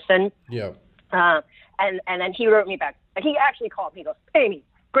other person. Yeah. And then he wrote me back. He actually called me. He goes, Amy,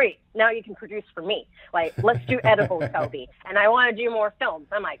 great. Now you can produce for me. Let's do edible Selby. And I want to do more films.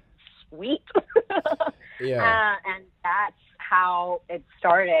 I'm like, sweet. Yeah. And that's how it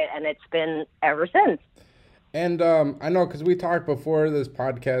started, and it's been ever since. And I know because we talked before this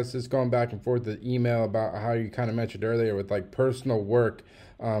podcast, just going back and forth the email about how you kind of mentioned earlier with personal work.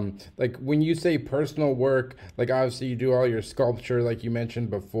 When you say personal work, obviously you do all your sculpture like you mentioned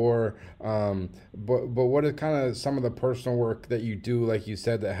before. But what is kind of some of the personal work that you do, like you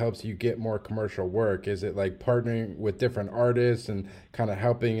said, that helps you get more commercial work? Is it partnering with different artists and kind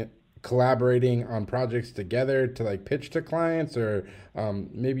of collaborating on projects together to pitch to clients, or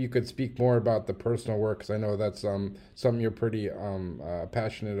maybe you could speak more about the personal work, because I know that's something you're pretty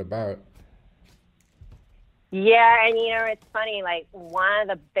passionate about. Yeah, and it's funny, one of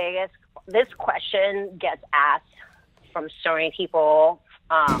the biggest, this question gets asked from so many people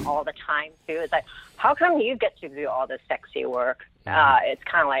all the time too, is how come you get to do all this sexy work? It's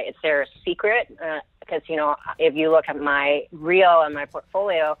kind of is there a secret? Because, if you look at my reel and my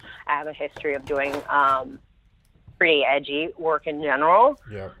portfolio, I have a history of doing pretty edgy work in general.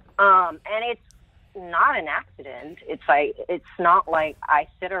 Yeah. And it's not an accident. It's not like I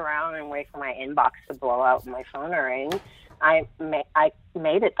sit around and wait for my inbox to blow out and my phone to ring. I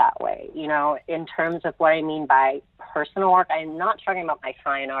made it that way, in terms of what I mean by personal work. I'm not talking about my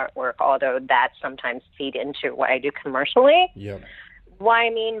fine artwork, although that sometimes feed into what I do commercially. Yeah. What I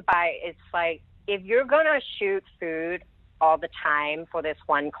mean by it's if you're going to shoot food all the time for this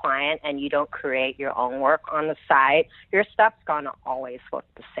one client and you don't create your own work on the side, your stuff's going to always look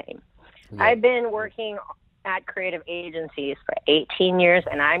the same. Yeah. I've been working at creative agencies for 18 years,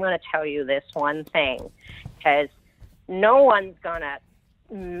 and I'm going to tell you this one thing, because no one's going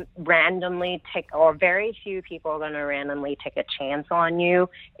to randomly take, or very few people are going to randomly take a chance on you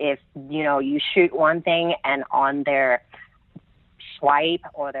if, you shoot one thing and on their swipe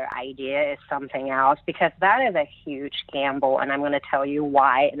or their idea is something else, because that is a huge gamble, and I'm going to tell you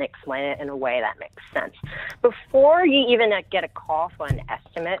why and explain it in a way that makes sense. Before you even get a call for an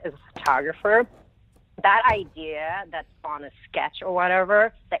estimate as a photographer, that idea that's on a sketch or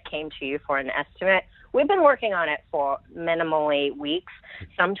whatever that came to you for an estimate, we've been working on it for minimally weeks,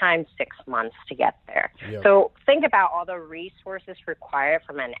 sometimes 6 months to get there. Yep. So think about all the resources required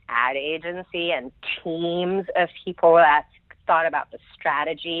from an ad agency and teams of people that thought about the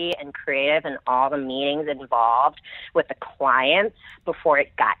strategy and creative and all the meetings involved with the client before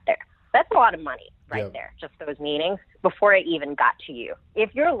it got there. That's a lot of money right there, just those meetings before it even got to you.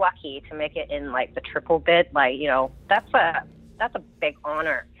 If you're lucky to make it in the triple bit, that's a big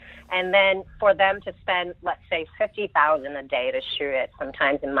honor. And then for them to spend, let's say, $50,000 a day to shoot it.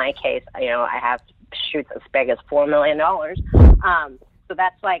 Sometimes in my case, I have shoots as big as $4 million. So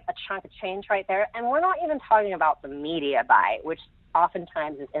that's a chunk of change right there. And we're not even talking about the media buy, which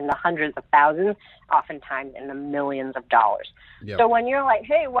oftentimes is in the hundreds of thousands, oftentimes in the millions of dollars. Yep. So when you're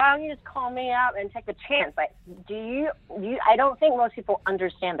hey, why don't you just call me out and take a chance? I don't think most people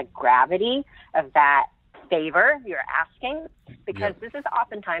understand the gravity of that favor you're asking, because this is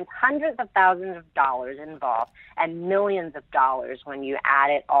oftentimes hundreds of thousands of dollars involved and millions of dollars when you add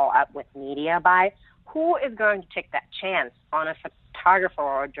it all up with media buy. Who is going to take that chance on a photographer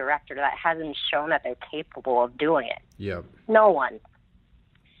or a director that hasn't shown that they're capable of doing it? Yeah. No one.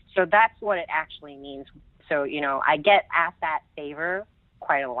 So that's what it actually means. So, I get asked that favor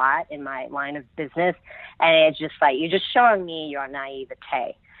quite a lot in my line of business, and it's just you're just showing me your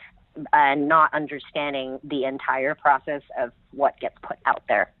naivete and not understanding the entire process of what gets put out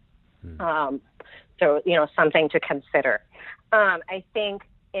there. So, something to consider. I think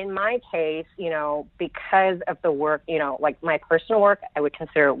in my case, because of the work, my personal work, I would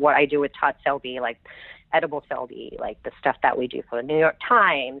consider what I do with Todd Selby, edible selfie, like the stuff that we do for the New York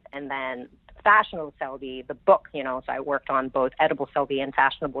Times, and then fashionable selfie, the book, so I worked on both edible selfie and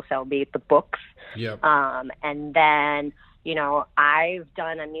fashionable selfie, the books. Yep. And then, I've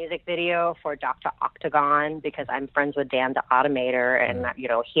done a music video for Dr. Octagon because I'm friends with Dan the Automator, and,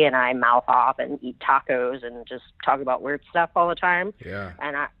 he and I mouth off and eat tacos and just talk about weird stuff all the time. Yeah.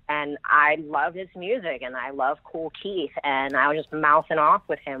 And I love his music, and I love Cool Keith, and I was just mouthing off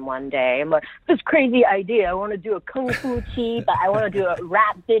with him one day. I'm like, this crazy idea. I want to do a Kung Fu Tea, but I want to do a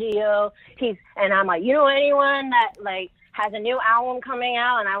rap video. And I'm like, anyone that, has a new album coming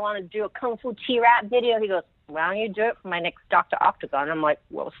out and I want to do a Kung Fu Tea rap video? He goes, why don't you do it for my next Dr. Octagon? I'm like,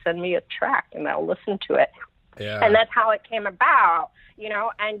 well, send me a track and I'll listen to it. Yeah. And that's how it came about,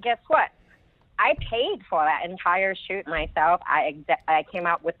 and guess what? I paid for that entire shoot myself. I came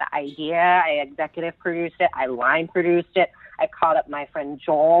out with the idea. I executive produced it. I line produced it. I called up my friend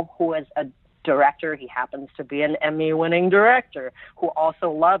Joel, who is a director. He happens to be an Emmy-winning director who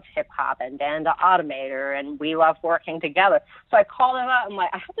also loves hip-hop, and Dan the Automator, and we love working together. So I called him up. I'm like,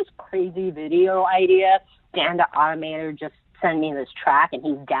 I have this crazy video idea. Dan the Automator just sent me this track, and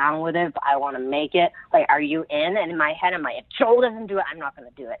he's down with it, but I want to make it. Like, are you in? And in my head, I'm like, if Joel doesn't do it, I'm not going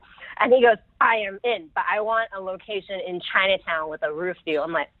to do it. And he goes, I am in, but I want a location in Chinatown with a roof view.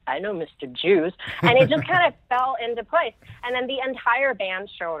 I'm like, I know Mr. Juice. And it just kind of fell into place. And then the entire band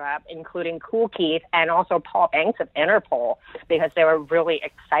showed up, including Cool Keith and also Paul Banks of Interpol, because they were really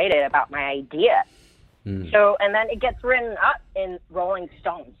excited about my idea. So, and then it gets written up in Rolling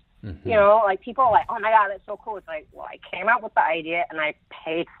Stones. Mm-hmm. People are like, oh my God, that's so cool. It's like, well, I came up with the idea and I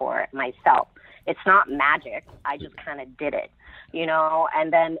paid for it myself. It's not magic. I just kind of did it,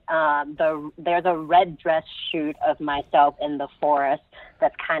 and then there's a red dress shoot of myself in the forest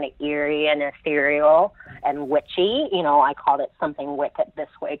that's kind of eerie and ethereal and witchy. I called it Something Wicked This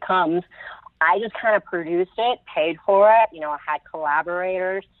Way Comes. I just kind of produced it, paid for it. I had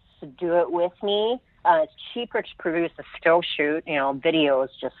collaborators to do it with me. It's cheaper to produce a still shoot. Video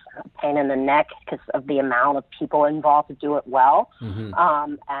is just a pain in the neck because of the amount of people involved to do it well. Mm-hmm.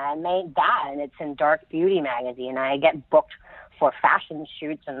 And I made that, and it's in Dark Beauty magazine. I get booked for fashion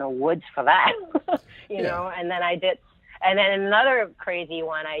shoots in the woods for that, And then another crazy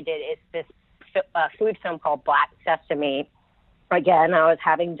one I did is this food film called Black Sesame. Again, I was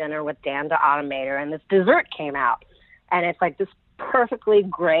having dinner with Dan the Automator, and this dessert came out, and it's like this perfectly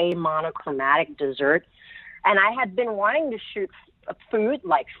gray monochromatic dessert, and I had been wanting to shoot food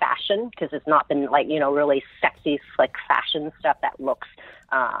like fashion because it's not been really sexy slick fashion stuff that looks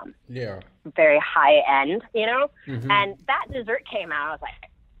very high end, Mm-hmm. And that dessert came out. I was like,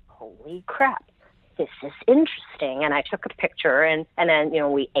 holy crap, this is interesting. And I took a picture, and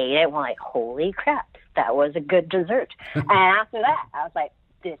then we ate it, and we're like, holy crap, that was a good dessert. And after that I was like,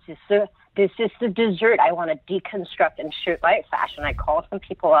 this is the dessert I want to deconstruct and shoot like fashion. I called some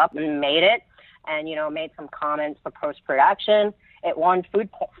people up and made it, and made some comments for post-production. It won Food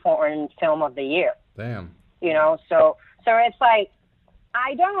Porn Film of the Year. Damn. So it's like,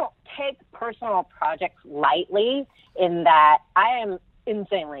 I don't take personal projects lightly in that I am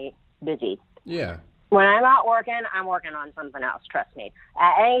insanely busy. Yeah. When I'm not working, I'm working on something else, trust me.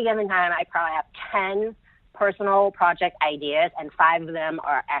 At any given time, I probably have 10 personal project ideas, and 5 of them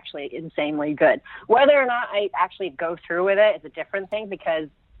are actually insanely good. Whether or not I actually go through with it is a different thing, because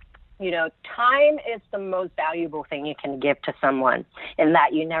time is the most valuable thing you can give to someone, in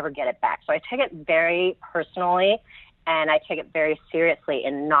that you never get it back. So I take it very personally, and I take it very seriously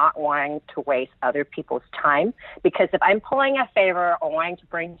in not wanting to waste other people's time. Because if I'm pulling a favor or wanting to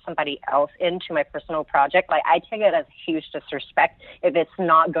bring somebody else into my personal project, I take it as huge disrespect if it's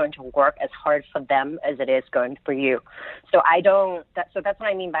not going to work as hard for them as it is going for you. So that's what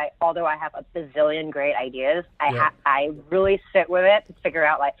I mean by, although I have a bazillion great ideas, I really sit with it to figure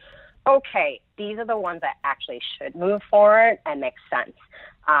out okay, these are the ones that actually should move forward and make sense.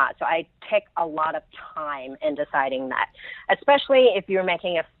 So I take a lot of time in deciding that, especially if you're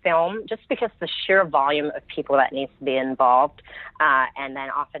making a film, just because the sheer volume of people that needs to be involved. And then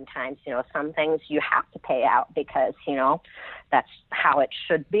oftentimes, some things you have to pay out because, that's how it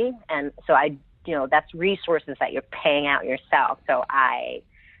should be. And so that's resources that you're paying out yourself. So I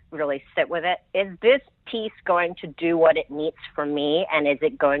really sit with it. Is this piece going to do what it needs for me? And is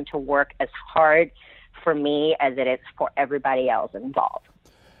it going to work as hard for me as it is for everybody else involved?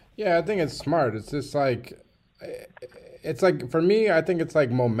 Yeah, I think it's smart. It's just for me, I think it's like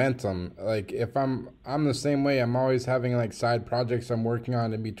momentum. Like if I'm the same way. I'm always having side projects I'm working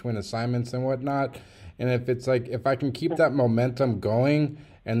on in between assignments and whatnot. And if I can keep that momentum going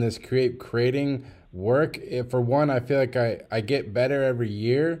and this creating work, for one, I feel like I get better every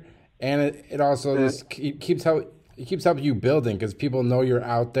year. and it also just keeps helping you building because people know you're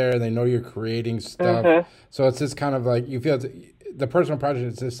out there, they know you're creating stuff. So it's just kind of like you feel the personal project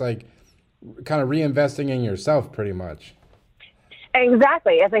is just like kind of reinvesting in yourself pretty much.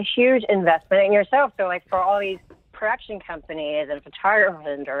 Exactly. It's a huge investment in yourself. So like for all these production companies and photographers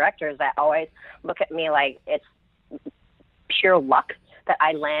and directors that always look at me like it's pure luck that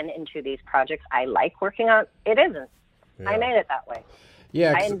I land into these projects I like working on, it isn't. Yeah. I made it that way.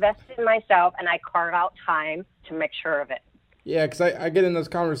 Yeah, I invested in myself and I carve out time to make sure of it. Yeah, because I get in those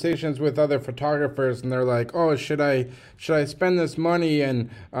conversations with other photographers, and they're like, "Oh, should I spend this money and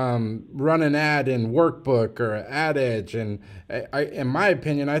run an ad in Workbook or Ad Edge?" And in my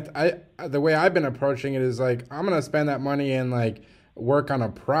opinion, I the way I've been approaching it is like I'm gonna spend that money and like work on a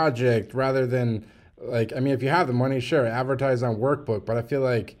project rather than like, I mean, if you have the money, sure, advertise on Workbook. But I feel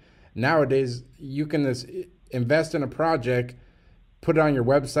like nowadays you can just invest in a project, put it on your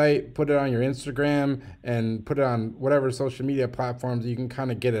website, put it on your Instagram, and put it on whatever social media platforms you can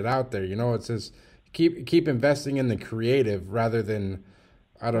kind of get it out there. You know, it's just keep investing in the creative rather than,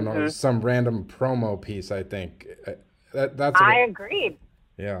 I don't know, some random promo piece, I think. I agree.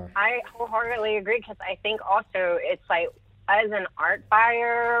 Yeah. I wholeheartedly agree because I think also it's like, as an art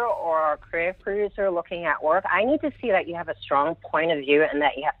buyer or a creative producer looking at work, I need to see that you have a strong point of view and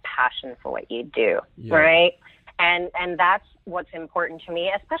that you have passion for what you do, right? And that's what's important to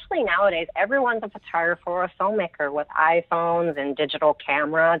me, especially nowadays. Everyone's a photographer or a filmmaker with iPhones and digital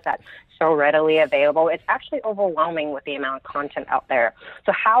cameras that's so readily available. It's actually overwhelming with the amount of content out there.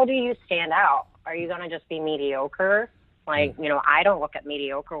 So how do you stand out? Are you going to just be mediocre? Like, you know, I don't look at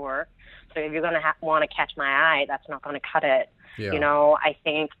mediocre work. So if you're going to want to catch my eye, that's not going to cut it. Yeah. You know, I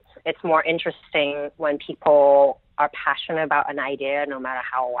think it's more interesting when people are passionate about an idea, no matter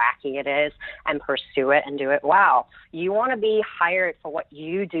how wacky it is, and pursue it and do it well. You want to be hired for what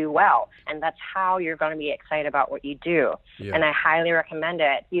you do well, and that's how you're going to be excited about what you do. Yeah. And I highly recommend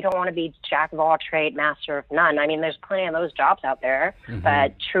it. You don't want to be jack of all trade, master of none. I mean, there's plenty of those jobs out there,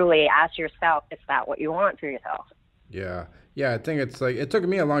 but truly ask yourself, is that what you want for yourself? Yeah. Yeah, I think it's like, it took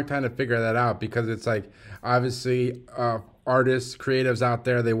me a long time to figure that out because it's like, obviously, artists, creatives out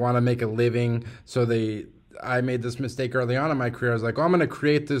there, they want to make a living. So I made this mistake early on in my career. I was like, oh, I'm going to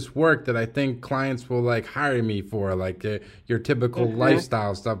create this work that I think clients will like hire me for, like your typical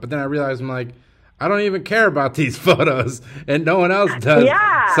lifestyle stuff. But then I realized I'm like, I don't even care about these photos and no one else does.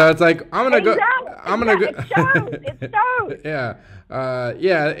 Yeah. So it's like, I'm going to go. It shows. Yeah.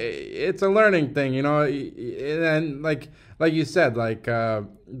 It's a learning thing, you know, and like you said, like the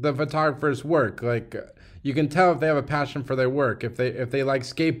photographer's work, like you can tell if they have a passion for their work, if they like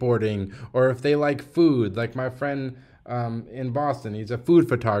skateboarding or if they like food. Like my friend in Boston, he's a food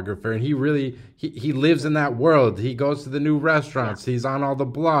photographer, and he lives in that world. He goes to the new restaurants, he's on all the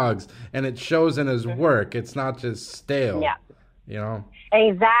blogs, and it shows in his work. It's not just stale. Yeah. You know?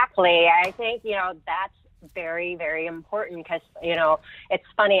 Exactly. I think, you know, that's very, very important because, you know, it's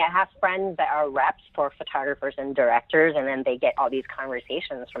funny. I have friends that are reps for photographers and directors, and then they get all these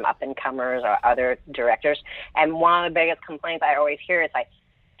conversations from up-and-comers or other directors. And one of the biggest complaints I always hear is like,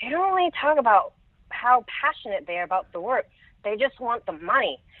 they don't really talk about how passionate they are about the work. They just want the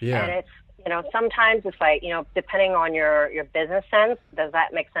money. Yeah. And it's, you know, sometimes it's like, you know, depending on your business sense, does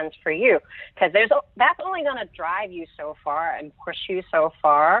that make sense for you? Because that's only going to drive you so far and push you so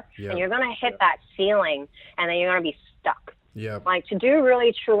far. Yep. And you're going to hit that ceiling, and then you're going to be stuck. Yep. Like, to do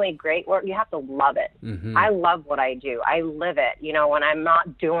really, truly great work, you have to love it. I love what I do. I live it. You know, when I'm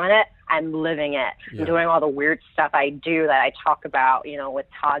not doing it, I'm living it. Yeah. I'm doing all the weird stuff I do that I talk about, you know, with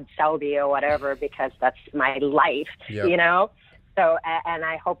Todd Selby or whatever, because that's my life, you know? So, and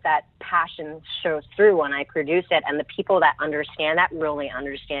I hope that passion shows through when I produce it, and the people that understand that really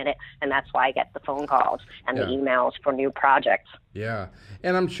understand it, and that's why I get the phone calls and the emails for new projects. Yeah,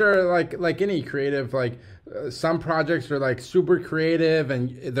 and I'm sure, like any creative, like some projects are like super creative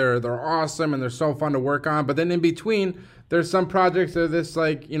and they're awesome and they're so fun to work on, but then in between, there's some projects that are this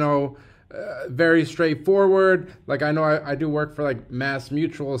like, you know, very straightforward. Like I know I do work for like Mass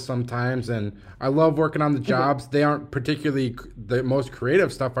Mutual sometimes, and I love working on the jobs. They aren't particularly the most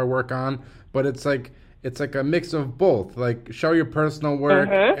creative stuff I work on, but it's like a mix of both. Like show your personal work,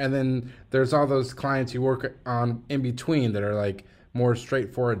 and then there's all those clients you work on in between that are like more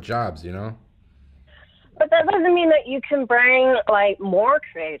straightforward jobs, you know? But that doesn't mean that you can bring like more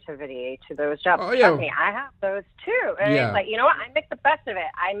creativity to those jobs. Oh, yeah. Trust me, I have those too. And it's like, you know what? I make the best of it.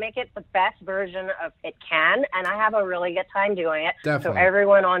 I make it the best version of it can, and I have a really good time doing it. Definitely. So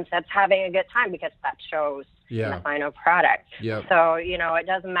everyone on set's having a good time because that shows in the final product. Yep. So, you know, it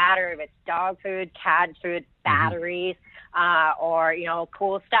doesn't matter if it's dog food, cat food, batteries. or,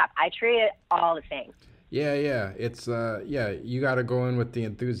 cool stuff. I treat it all the same. Yeah. It's you got to go in with the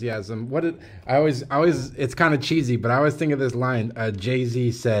enthusiasm. I always it's kind of cheesy, but I always think of this line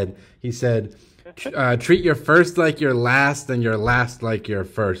Jay-Z said. He said, treat your first like your last and your last like your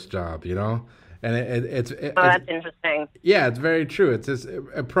first job, And it's that's interesting. Yeah, it's very true. It's just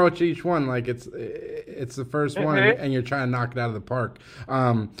approach each one like it's the first one, and you're trying to knock it out of the park.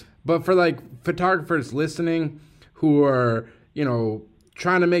 But for like photographers listening who are,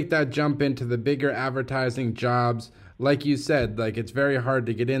 trying to make that jump into the bigger advertising jobs, like you said, like it's very hard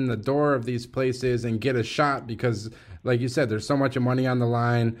to get in the door of these places and get a shot because, like you said, there's so much money on the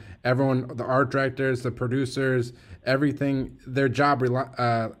line. Everyone, the art directors, the producers, everything, their job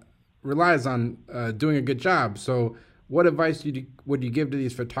relies on doing a good job. So what advice would you give to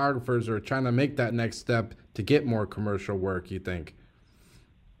these photographers who are trying to make that next step to get more commercial work, you think?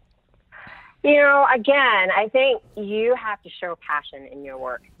 Again, I think you have to show passion in your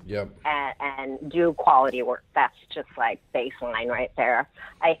work. Yep. And do quality work. That's just like baseline right there.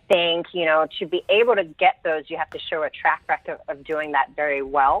 I think, to be able to get those, you have to show a track record of doing that very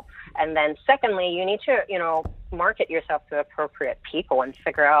well. And then secondly, you need to, market yourself to appropriate people and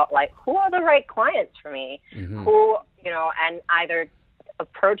figure out like who are the right clients for me, who, and either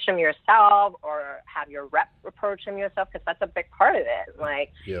approach them yourself or have your rep approach them yourself, because that's a big part of it.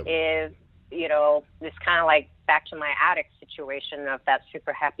 Like if, it's kind of like back to my addict situation of that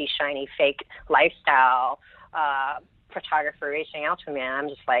super happy, shiny, fake lifestyle photographer reaching out to me. And I'm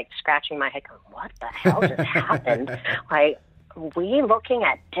just like scratching my head going, what the hell just happened? Like, we looking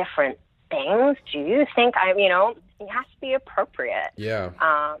at different things? Do you think it has to be appropriate. Yeah.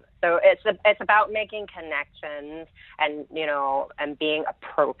 So it's about making connections and, and being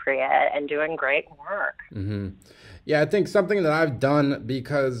appropriate and doing great work. Mm-hmm. Yeah, I think something that I've done,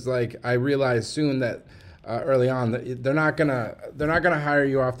 because like I realized soon that early on that they're not gonna hire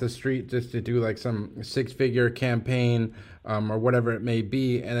you off the street just to do like some 6-figure campaign or whatever it may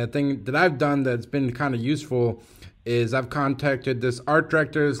be. And the thing that I've done that's been kind of useful is I've contacted this art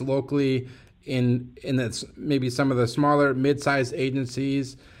directors locally in maybe some of the smaller mid-sized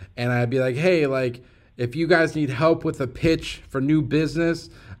agencies, and I'd be like, hey, like if you guys need help with a pitch for new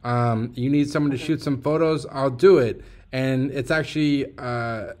business, you need someone to shoot some photos, I'll do it. And it's actually,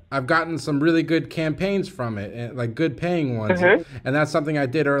 I've gotten some really good campaigns from it, and like good paying ones. And that's something I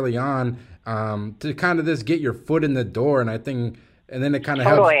did early on to kind of just get your foot in the door. And I think, and then it kind of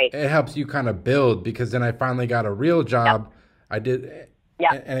helps you kind of build, because then I finally got a real job. I did.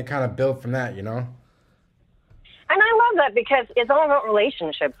 And it kind of built from that, And I love that, because it's all about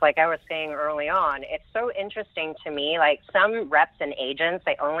relationships, like I was saying early on. It's so interesting to me, like some reps and agents,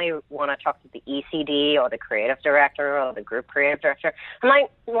 they only want to talk to the ECD or the creative director or the group creative director. I'm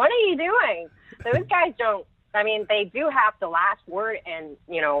like, what are you doing? Those guys they do have the last word and,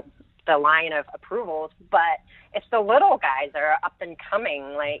 the line of approvals, but it's the little guys that are up and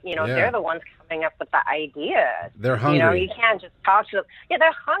coming. Like, they're the ones coming up with the ideas. They're hungry. You can't just talk to them. Yeah,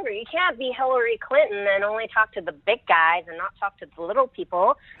 they're hungry. You can't be Hillary Clinton and only talk to the big guys and not talk to the little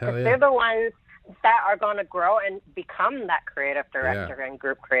people. Because they're the ones that are going to grow and become that creative director and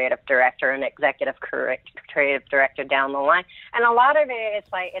group creative director and executive creative director down the line. And a lot of it is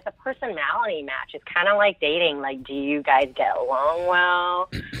like, it's a personality match. It's kind of like dating. Like, do you guys get along well?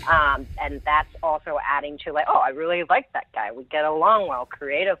 And that's also adding to like, oh, I really like that guy. We get along well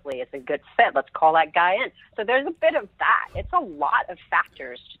creatively. It's a good fit. Let's call that guy in. So there's a bit of that. It's a lot of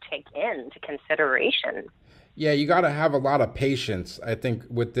factors to take into consideration. Yeah, you got to have a lot of patience, I think,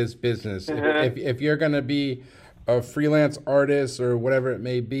 with this business. If you're going to be a freelance artist or whatever it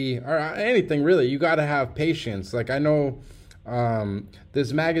may be, or anything really, you got to have patience. Like I know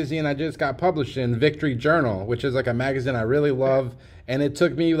this magazine I just got published in, Victory Journal, which is like a magazine I really love. And it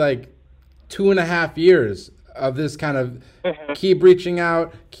took me like 2.5 years of this kind of keep reaching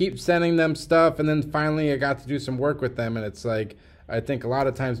out, keep sending them stuff. And then finally I got to do some work with them. And it's like, I think a lot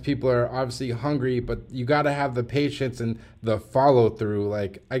of times people are obviously hungry, but you got to have the patience and the follow through.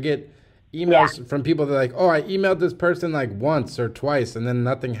 Like I get emails from people that are like, oh, I emailed this person like once or twice and then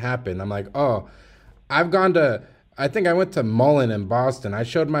nothing happened. I'm like, oh, I think I went to Mullen in Boston. I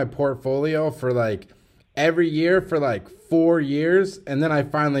showed my portfolio for like every year for like 4 years. And then I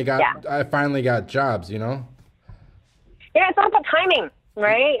finally got jobs, Yeah, it's all about timing.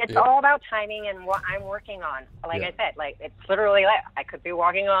 Right? It's all about timing and what I'm working on. Like I said, like it's literally like I could be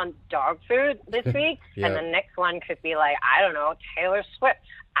working on dog food this week and the next one could be like, I don't know, Taylor Swift.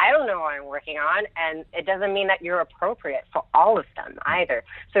 I don't know what I'm working on, and it doesn't mean that you're appropriate for all of them either.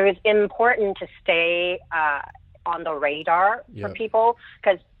 So it's important to stay on the radar for people,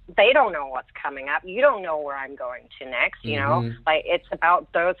 because they don't know what's coming up. You don't know where I'm going to next, you know? Like, it's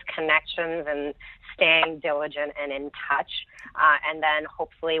about those connections and staying diligent and in touch. And then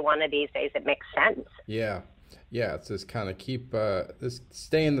hopefully one of these days it makes sense. Yeah. Yeah, it's just kind of keep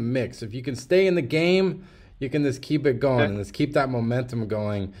stay in the mix. If you can stay in the game, you can just keep it going and just keep that momentum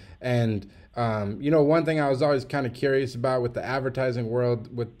going. And one thing I was always kind of curious about with the advertising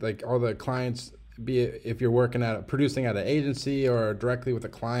world, with like all the clients, be it if you're producing at an agency or directly with a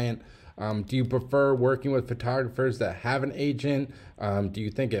client, do you prefer working with photographers that have an agent? Do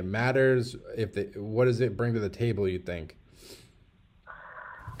you think it matters? What does it bring to the table, you think?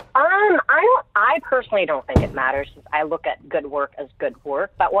 I personally don't think it matters. I look at good work as good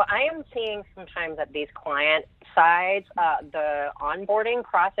work. But what I am seeing sometimes at these client sides, the onboarding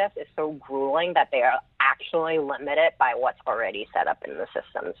process is so grueling that they are actually limited by what's already set up in the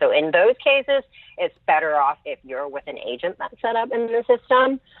system. So in those cases, it's better off if you're with an agent that's set up in the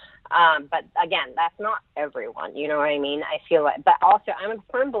system. But again, that's not everyone, you know what I mean? I feel like, but also I'm a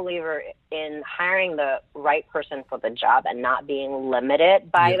firm believer in hiring the right person for the job and not being limited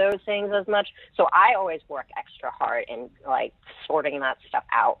by those things as much. So I always work extra hard in like sorting that stuff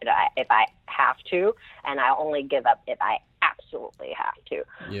out if I have to, and I only give up if I absolutely have to.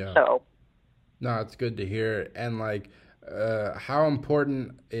 Yeah. So. No, it's good to hear. And like, how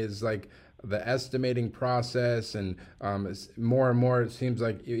important is like the estimating process, and more and more it seems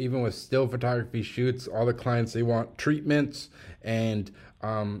like even with still photography shoots, all the clients, they want treatments. And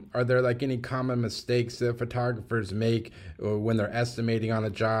are there like any common mistakes that photographers make when they're estimating on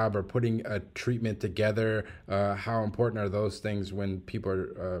a job or putting a treatment together? How important are those things when people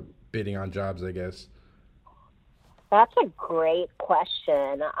are bidding on jobs, I guess? That's a great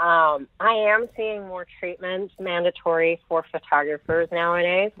question. I am seeing more treatments mandatory for photographers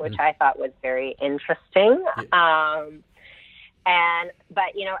nowadays, which I thought was very interesting. But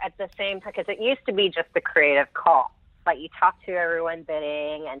at the same time, because it used to be just the creative call. Like you talk to everyone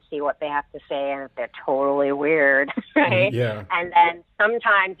bidding and see what they have to say, and if they're totally weird, right? Yeah. And then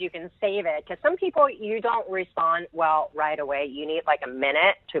sometimes you can save it, because some people, you don't respond well right away. You need like a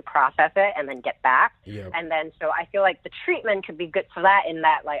minute to process it and then get back. Yep. And then so I feel like the treatment could be good for that, in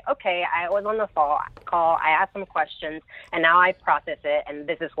that like, okay, I was on the call, I asked some questions, and now I process it, and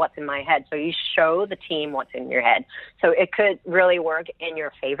this is what's in my head. So you show the team what's in your head. So it could really work in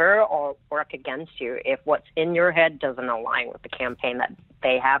your favor or work against you if what's in your head doesn't align with the campaign that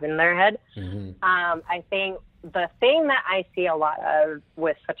they have in their head. I think the thing that I see a lot of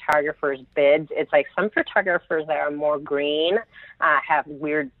with photographers' bids, it's like some photographers that are more green have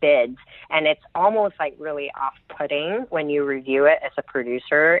weird bids, and it's almost like really off-putting when you review it as a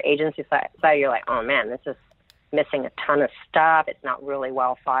producer. Agency side, you're like, oh man, this is missing a ton of stuff. It's not really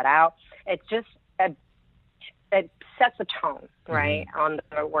well thought out. It's just it sets a tone, right, on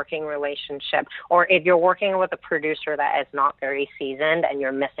the working relationship. Or if you're working with a producer that is not very seasoned and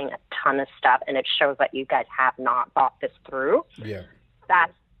you're missing a ton of stuff, and it shows that you guys have not thought this through,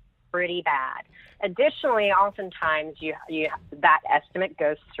 that's pretty bad. Additionally, oftentimes you that estimate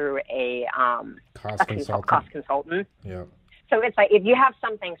goes through a cost consultant. Yeah. So it's like if you have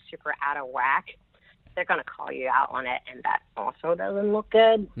something super out of whack, they're going to call you out on it, and that also doesn't look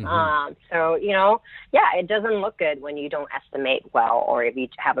good. It doesn't look good when you don't estimate well, or if you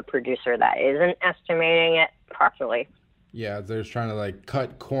have a producer that isn't estimating it properly. Yeah, they're trying to like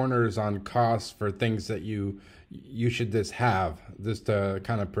cut corners on costs for things that you should just have, just to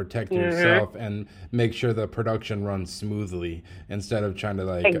kind of protect yourself and make sure the production runs smoothly, instead of trying to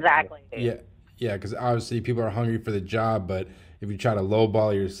like exactly. Because obviously people are hungry for the job, but if you try to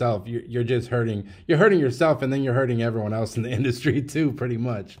lowball yourself, you're just hurting yourself, and then you're hurting everyone else in the industry too, pretty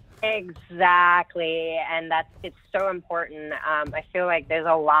much. Exactly, and it's so important. I feel like there's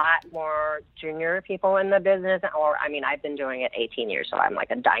a lot more junior people in the business, or I mean, I've been doing it 18 years, so I'm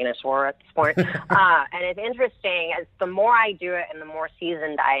like a dinosaur at this point. And it's interesting, as the more I do it and the more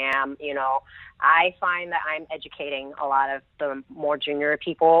seasoned I am, I find that I'm educating a lot of the more junior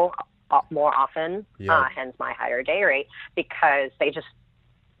people more often, hence my higher day rate, because they just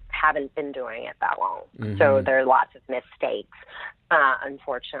haven't been doing it that long. So there are lots of mistakes,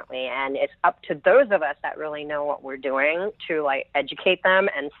 unfortunately, and it's up to those of us that really know what we're doing to like educate them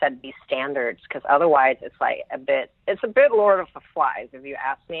and set these standards, because otherwise it's a bit Lord of the Flies, if you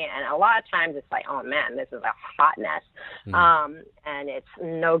ask me. And a lot of times it's like, oh man, this is a hot mess, and it's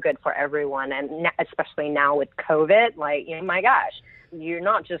no good for everyone, and especially now with COVID, like, my gosh, you're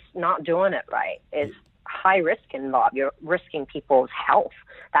not just not doing it right. It's high risk involved. You're risking people's health.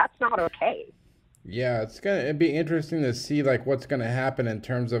 That's not okay. Yeah, it'd be interesting to see like what's gonna happen in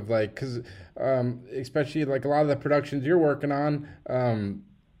terms of like, because especially like a lot of the productions you're working on,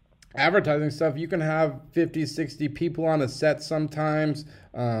 advertising stuff, you can have 50, 60 people on a set sometimes,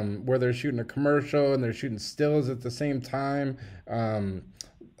 where they're shooting a commercial and they're shooting stills at the same time.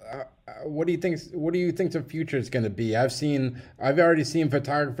 What do you think the future is going to be? I've already seen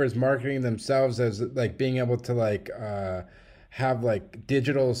photographers marketing themselves as like being able to like have like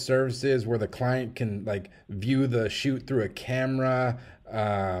digital services where the client can like view the shoot through a camera.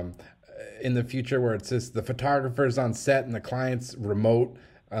 In the future, where it's just the photographer's on set and the client's remote.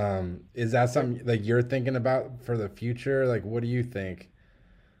 Is that something like you're thinking about for the future? Like, what do you think?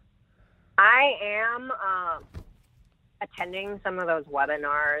 I am attending some of those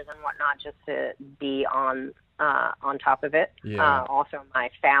webinars and whatnot just to be on top of it. Yeah. Also, my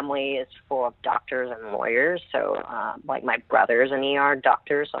family is full of doctors and lawyers. So, like my brother's an ER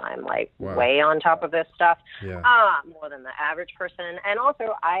doctor, so I'm like way on top of this stuff, more than the average person. And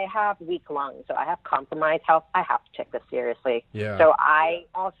also, I have weak lungs, so I have compromised health. I have to take this seriously. Yeah. So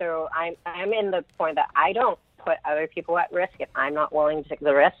I'm in the point that I don't put other people at risk if I'm not willing to take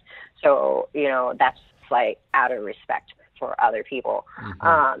the risk. So, that's like out of respect for other people.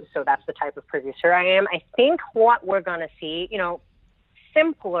 Mm-hmm. So that's the type of producer I am. I think what we're going to see,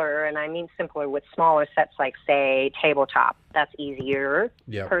 simpler, and I mean simpler with smaller sets like, say, tabletop. That's easier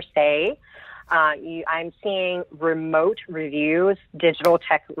per se. I'm seeing remote reviews, digital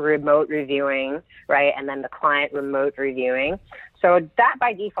tech remote reviewing, right? And then the client remote reviewing. So that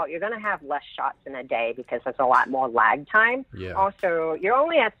by default, you're going to have less shots in a day because there's a lot more lag time. Yeah. Also, you're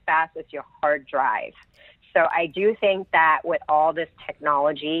only as fast as your hard drive. So I do think that with all this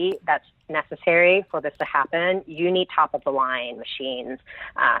technology that's necessary for this to happen, you need top-of-the-line machines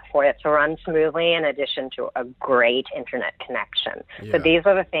for it to run smoothly, in addition to a great internet connection. Yeah. So these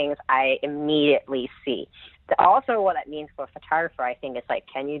are the things I immediately see. Also, what that means for a photographer, I think, is like,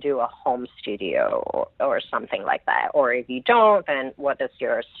 can you do a home studio or something like that? Or if you don't, then what does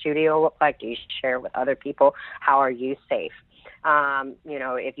your studio look like? Do you share with other people? How are you safe?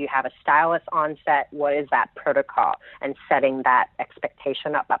 If you have a stylist on set, what is that protocol? And setting that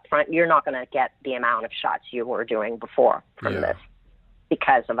expectation up front, you're not going to get the amount of shots you were doing before from this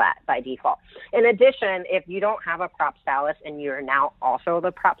because of that by default. In addition, if you don't have a prop stylist and you're now also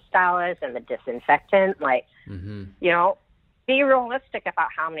the prop stylist and the disinfectant, be realistic about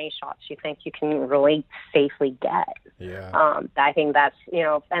how many shots you think you can really safely get. Yeah. I think that's,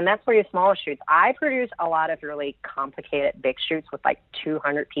 and that's for your smaller shoots. I produce a lot of really complicated big shoots with like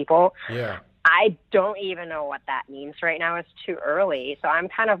 200 people. Yeah. I don't even know what that means right now. It's too early. So I'm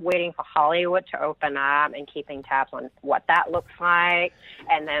kind of waiting for Hollywood to open up and keeping tabs on what that looks like,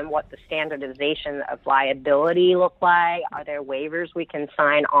 and then what the standardization of liability look like. Are there waivers we can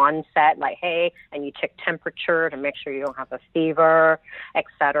sign on set, like, hey, and you check temperature to make sure you don't have a fever, et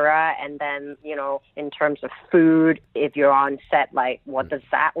cetera. And then, in terms of food, if you're on set, like, what does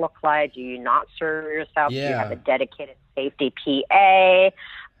that look like? Do you not serve yourself? Yeah. Do you have a dedicated safety PA?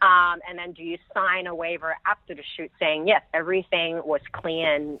 And then do you sign a waiver after the shoot saying, yes, everything was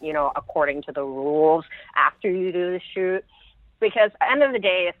clean, according to the rules after you do the shoot? Because at the end of the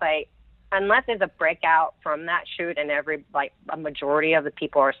day, it's like, unless there's a breakout from that shoot and a majority of the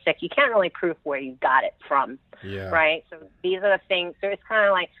people are sick, you can't really prove where you got it from. Yeah. Right? So these are the things. So it's kind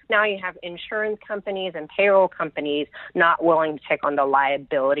of like now you have insurance companies and payroll companies not willing to take on the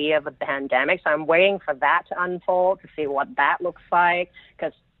liability of a pandemic. So I'm waiting for that to unfold to see what that looks like,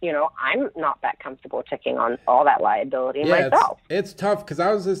 because I'm not that comfortable taking on all that liability myself. It's tough, because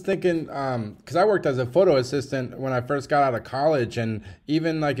I was just thinking, because I worked as a photo assistant when I first got out of college, and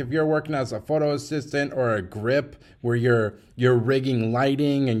even like if you're working as a photo assistant or a grip where you're rigging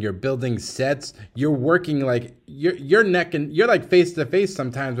lighting and you're building sets, you're working like you're like face to face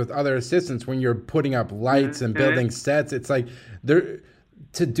sometimes with other assistants when you're putting up lights and building sets. It's like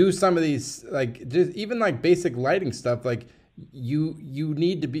to do some of these, like, just even like basic lighting stuff, like, you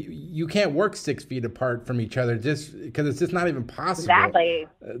need to be, you can't work 6 feet apart from each other, just because it's just not even possible. Exactly.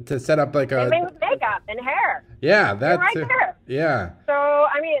 To set up like a makeup and hair. Yeah, that's right there. Yeah. So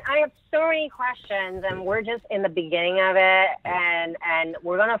I have so many questions, and we're just in the beginning of it, and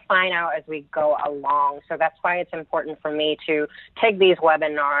we're gonna find out as we go along. So that's why it's important for me to take these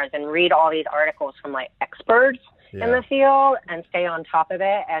webinars and read all these articles from like experts in the field and stay on top of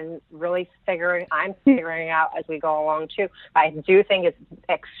it, and really I'm figuring out as we go along too. I do think it's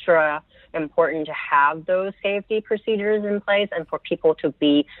extra important to have those safety procedures in place and for people to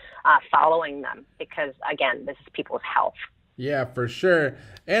be following them, because again, this is people's health. Yeah, for sure.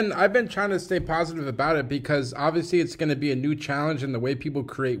 And I've been trying to stay positive about it because obviously it's going to be a new challenge in the way people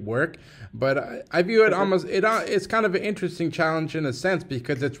create work. But I view it almost, it's kind of an interesting challenge in a sense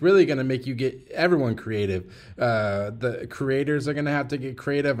because it's really going to make you get everyone creative. The creators are going to have to get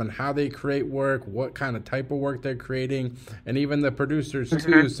creative on how they create work, what kind of type of work they're creating, and even the producers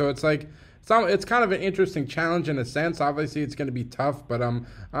too. So it's like, it's kind of an interesting challenge in a sense. Obviously, it's going to be tough, but I'm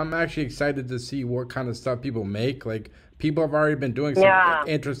actually excited to see what kind of stuff people make. Like, people have already been doing some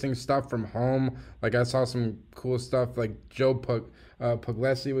interesting stuff from home. Like, I saw some cool stuff like Joe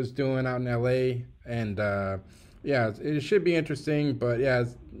Puglisi was doing out in L.A. And, it should be interesting. But, yeah,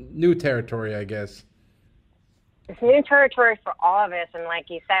 it's new territory, I guess. It's new territory for all of us, and like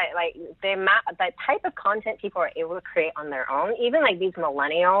you said, like the type of content people are able to create on their own, even like these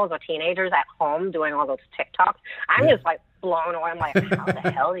millennials or teenagers at home doing all those TikToks, I'm just like blown away. I'm like, how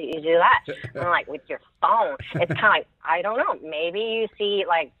the hell do you do that? And I'm like, with your phone. It's kind of like, I don't know. Maybe you see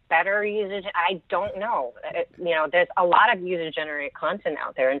like better usage. I don't know. There's a lot of user-generated content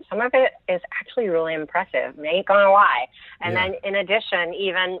out there, and some of it is actually really impressive. I ain't gonna lie. And then in addition,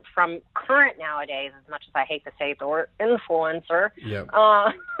 even from current nowadays, as much as I hate to say the word influencer,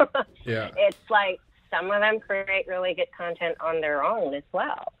 it's like some of them create really good content on their own as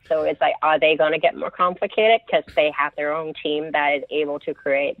well. So it's like, are they going to get more complicated because they have their own team that is able to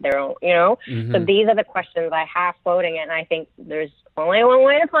create their own, So these are the questions I have floating, and I think there's only one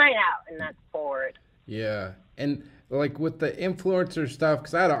way to find out, and that's forward. Yeah. And like with the influencer stuff,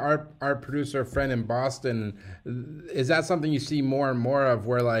 because I had an art producer friend in Boston, is that something you see more and more of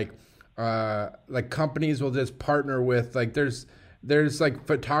where like companies will just partner with, like there's like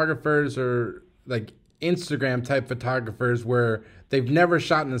photographers or like Instagram type photographers where they've never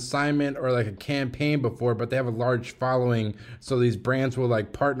shot an assignment or like a campaign before, but they have a large following. So these brands will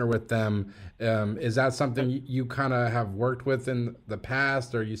like partner with them. Is that something you kind of have worked with in the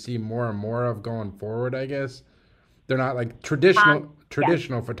past, or you see more and more of going forward, I guess? They're not like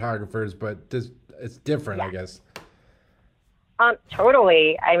traditional photographers, but it's different, I guess.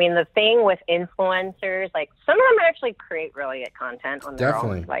 Totally. I mean, the thing with influencers, like some of them actually create really good content on their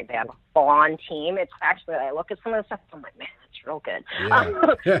own. Like they have a full-on team. It's actually, I look at some of the stuff, I'm like, man, that's real good.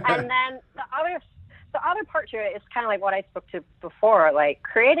 Yeah. And then the other part to it is kind of like what I spoke to before, like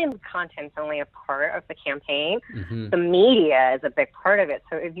creating content is only a part of the campaign. The media is a big part of it.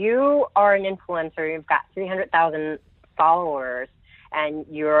 So if you are an influencer, you've got 300,000 followers, and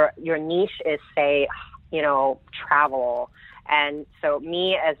your niche is, say, travel. And so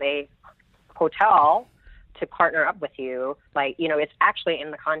me as a hotel to partner up with you, like, it's actually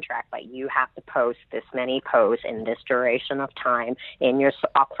in the contract, like you have to post this many posts in this duration of time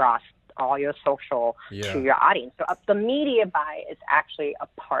across all your social to your audience. So the media buy is actually a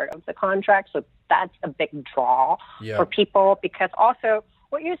part of the contract. So that's a big draw for people, because also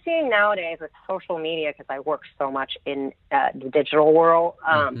what you're seeing nowadays with social media, because I work so much in the digital world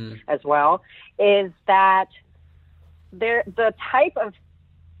as well, is that the type of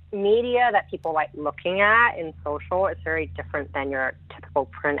media that people like looking at in social is very different than your typical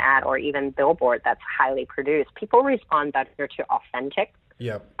print ad or even billboard that's highly produced. People respond better to authentic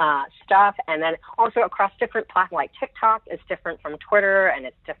stuff, and then also across different platforms. Like TikTok is different from Twitter, and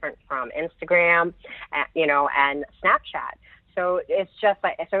it's different from Instagram, and Snapchat. So it's just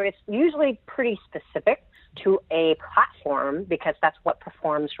like, so it's usually pretty specific to a platform because that's what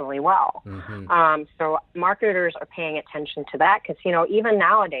performs really well. So marketers are paying attention to that because, even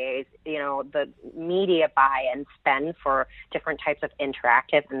nowadays, the media buy and spend for different types of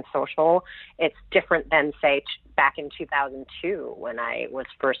interactive and social, it's different than, say, back in 2002 when I was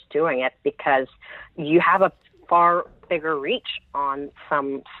first doing it, because you have a far bigger reach on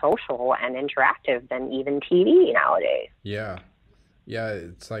some social and interactive than even TV nowadays. Yeah,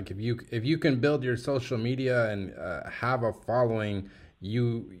 it's like if you can build your social media and have a following,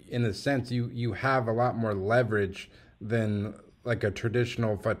 you, in a sense, you have a lot more leverage than like a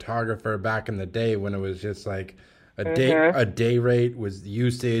traditional photographer back in the day when it was just like a day rate was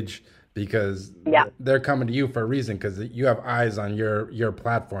usage, because they're coming to you for a reason because you have eyes on your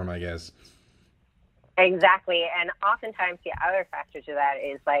platform, I guess. Exactly. And oftentimes the other factor to that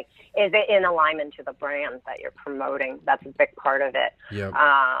is like, is it in alignment to the brand that you're promoting? That's a big part of it.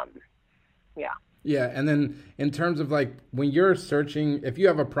 Yeah, and then in terms of like when you're searching, if you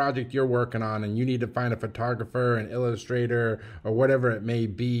have a project you're working on and you need to find a photographer, an illustrator, or whatever it may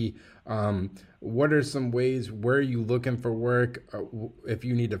be, what are some ways, where are you looking for work? If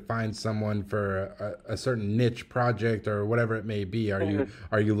you need to find someone for a certain niche project or whatever it may be, are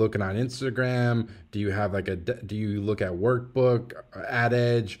you looking on Instagram? Do you have like do you look at Workbook, Ad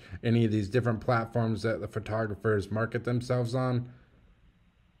Edge, any of these different platforms that the photographers market themselves on?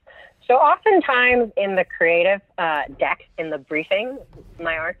 So oftentimes in the creative deck, in the briefing,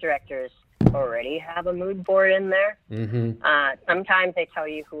 my art directors already have a mood board in there. Sometimes they tell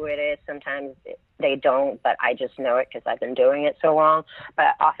you who it is, sometimes they don't, but I just know it because I've been doing it so long.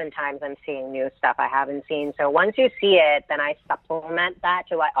 But oftentimes I'm seeing new stuff I haven't seen. So once you see it, then I supplement that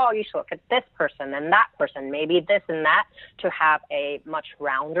to like, oh, you should look at this person and that person, maybe this and that, to have a much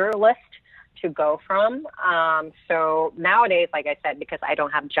rounder list to go from. So nowadays, like I said, because I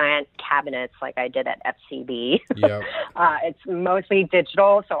don't have giant cabinets like I did at FCB, it's mostly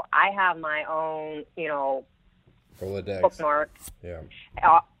digital. So I have my own, Rolodex bookmark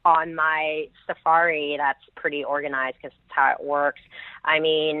on my Safari. That's pretty organized because that's how it works. I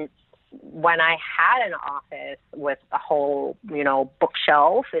mean, when I had an office with a whole,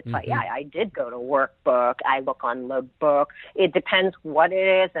 bookshelf, it's like, I did go to Workbook. I look on Lookbook. It depends what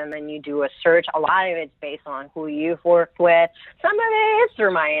it is, and then you do a search. A lot of it's based on who you've worked with. Some of it is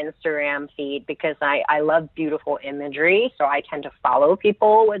through my Instagram feed because I love beautiful imagery, so I tend to follow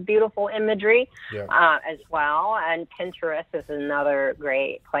people with beautiful imagery as well. And Pinterest is another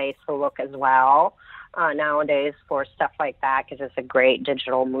great place to look as well. Nowadays for stuff like that because it's a great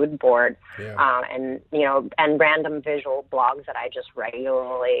digital mood board, and random visual blogs that I just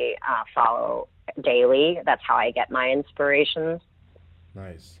regularly follow daily. That's how I get my inspirations.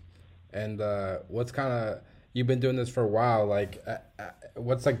 Nice. And what's you've been doing this for a while? Like,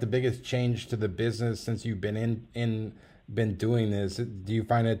 what's like the biggest change to the business since you've been been doing this? Do you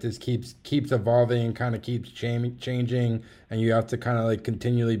find that this keeps evolving, kind of keeps changing, and you have to kind of like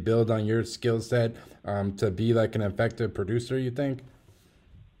continually build on your skill set to be like an effective producer, you think?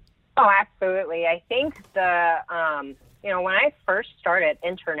 Oh, absolutely. I think when I first started,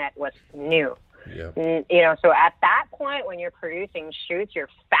 internet was new. So at that point when you're producing shoots, you're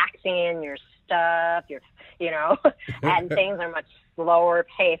faxing in your stuff, and things are much slower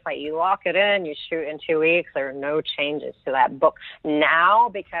pace. Like you lock it in, you shoot in 2 weeks, there are no changes to that book. Now,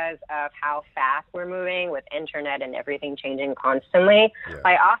 because of how fast we're moving with internet and everything changing constantly,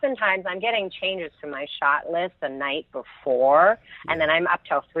 like oftentimes I'm getting changes to my shot list the night before, and then I'm up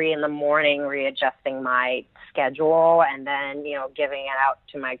till 3 a.m. readjusting my schedule and then, giving it out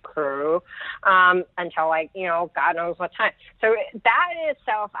to my crew until God knows what time. So that in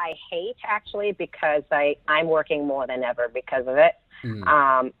itself I hate actually because I'm working more than ever because of it.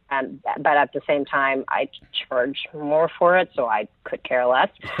 But at the same time, I charge more for it, so I could care less.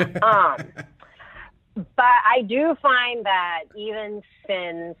 But I do find that even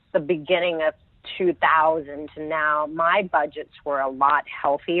since the beginning of 2000 to now, my budgets were a lot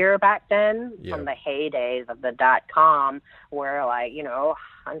healthier back then from the heydays of the .com, where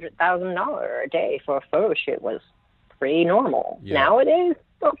 $100,000 a day for a photo shoot was pretty normal. Nowadays,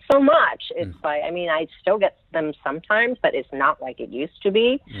 not so much. It's like, I still get them sometimes, but it's not like it used to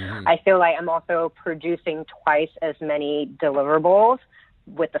be. I feel like I'm also producing twice as many deliverables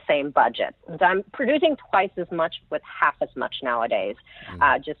with the same budget. So I'm producing twice as much with half as much nowadays,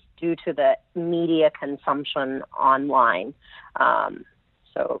 just due to the media consumption online.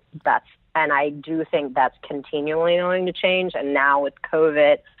 And I do think that's continually going to change. And now with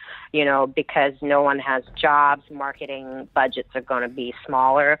COVID, because no one has jobs, marketing budgets are going to be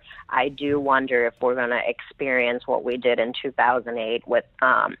smaller. I do wonder if we're going to experience what we did in 2008 with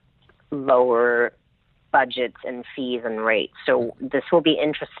lower budgets and fees and rates. So this will be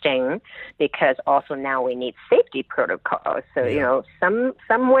interesting because also now we need safety protocols. So,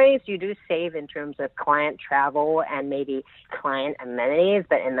 some ways you do save in terms of client travel and maybe client amenities,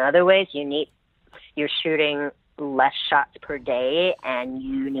 but in other ways you're shooting less shots per day and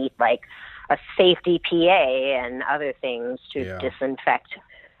you need like a safety PA and other things to disinfect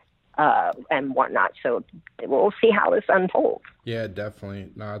and whatnot. So we'll see how this unfolds. Yeah,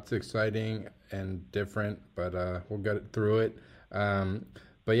 definitely. No, it's exciting and different, but we'll get through it.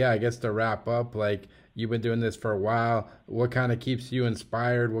 But yeah, I guess to wrap up, like you've been doing this for a while. What kind of keeps you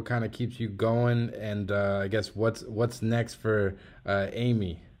inspired? What kind of keeps you going? And I guess what's next for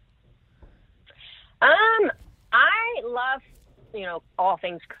Amy? I love all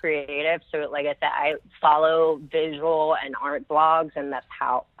things creative. So like I said, I follow visual and art blogs, and that's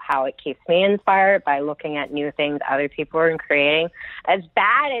how it keeps me inspired, by looking at new things other people are creating. As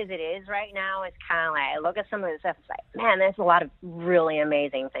bad as it is right now, it's kind of like, I look at some of this stuff, it's like, man, there's a lot of really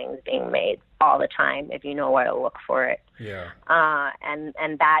amazing things being made all the time if you know where to look for it. Yeah. And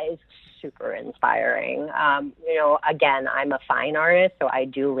that is super inspiring. Again, I'm a fine artist, so I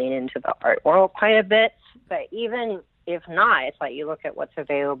do lean into the art world quite a bit. But even if not, it's like you look at what's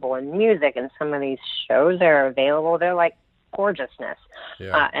available in music, and some of these shows that are available, they're like gorgeousness.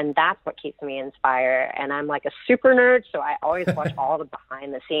 Yeah. And that's what keeps me inspired. And I'm like a super nerd, so I always watch all the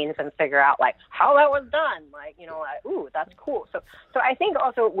behind the scenes and figure out like how that was done. Like, ooh, that's cool. So I think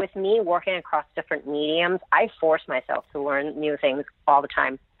also with me working across different mediums, I force myself to learn new things all the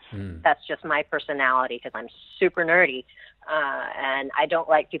time. That's just my personality, because I'm super nerdy. And I don't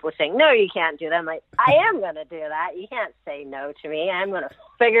like people saying, no, you can't do that. I'm like, I am going to do that. You can't say no to me. I'm going to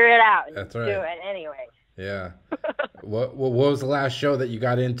figure it out and do it anyway. Yeah. What was the last show that you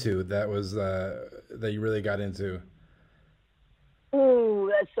got into that was that you really got into?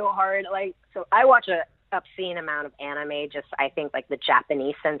 Ooh, that's so hard. So I watch a obscene amount of anime. Just, I think, like, the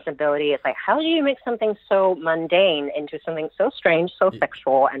Japanese sensibility is like, how do you make something so mundane into something so strange, so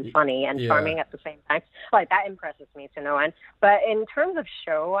sexual and funny and charming at the same time? Like, that impresses me to no end. But in terms of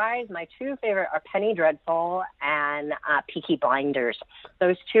show-wise, my two favorite are Penny Dreadful and Peaky Blinders.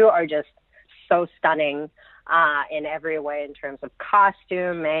 Those two are just so stunning in every way, in terms of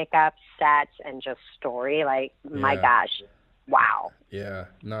costume, makeup, sets, and just story. Like, my gosh. Wow. Yeah,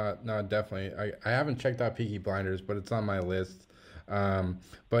 no, definitely. I haven't checked out Peaky Blinders, but it's on my list.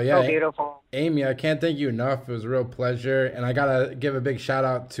 But yeah, so beautiful. Amy, I can't thank you enough. It was a real pleasure, and I gotta give a big shout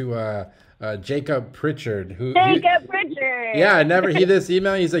out to Jacob Pritchard. Jacob Pritchard. Yeah, he this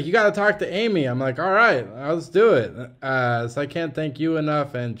email. He's like, you gotta talk to Amy. I'm like, all right, let's do it. So I can't thank you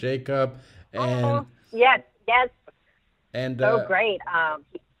enough, and Jacob, and yes, and so great.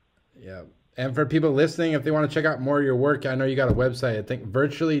 Yeah. And for people listening, if they want to check out more of your work, I know you got a website, I think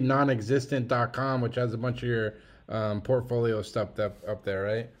virtuallynonexistent.com, which has a bunch of your portfolio stuff up there,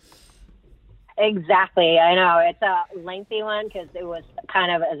 right? Exactly. I know. It's a lengthy one because it was kind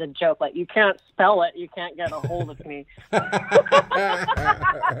of as a joke, like, you can't spell it, you can't get a hold of me.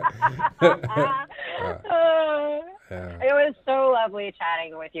 It was so lovely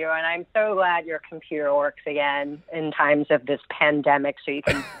chatting with you, and I'm so glad your computer works again in times of this pandemic, so you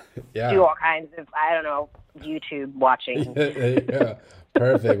can do all kinds of, I don't know, YouTube watching. Yeah,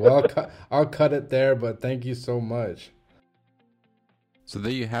 perfect. Well, I'll cut it there, but thank you so much. So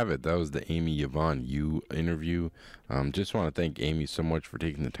there you have it. That was the Yvonne Yu interview. Just want to thank Amy so much for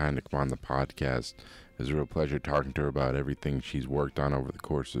taking the time to come on the podcast. It was a real pleasure talking to her about everything she's worked on over the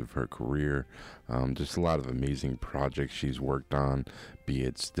course of her career. Just a lot of amazing projects she's worked on, be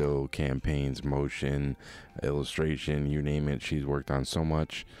it still campaigns, motion, illustration, you name it. She's worked on so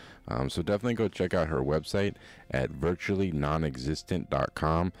much. So definitely go check out her website at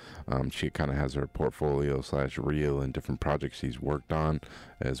virtuallynonexistent.com. She kind of has her portfolio / reel and different projects she's worked on,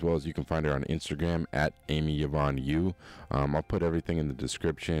 as well as you can find her on Instagram at Yvonne Yu. I'll put everything in the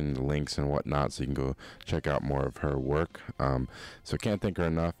description, the links and whatnot, so you can go check out more of her work. So can't thank her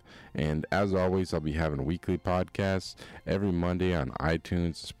enough. And as always, I'll be having weekly podcasts every Monday on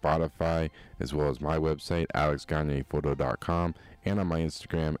iTunes, Spotify, as well as my website, alexgagnephoto.com, and on my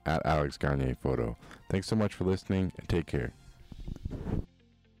Instagram at alexgagnephoto. Thanks so much for listening, and take care.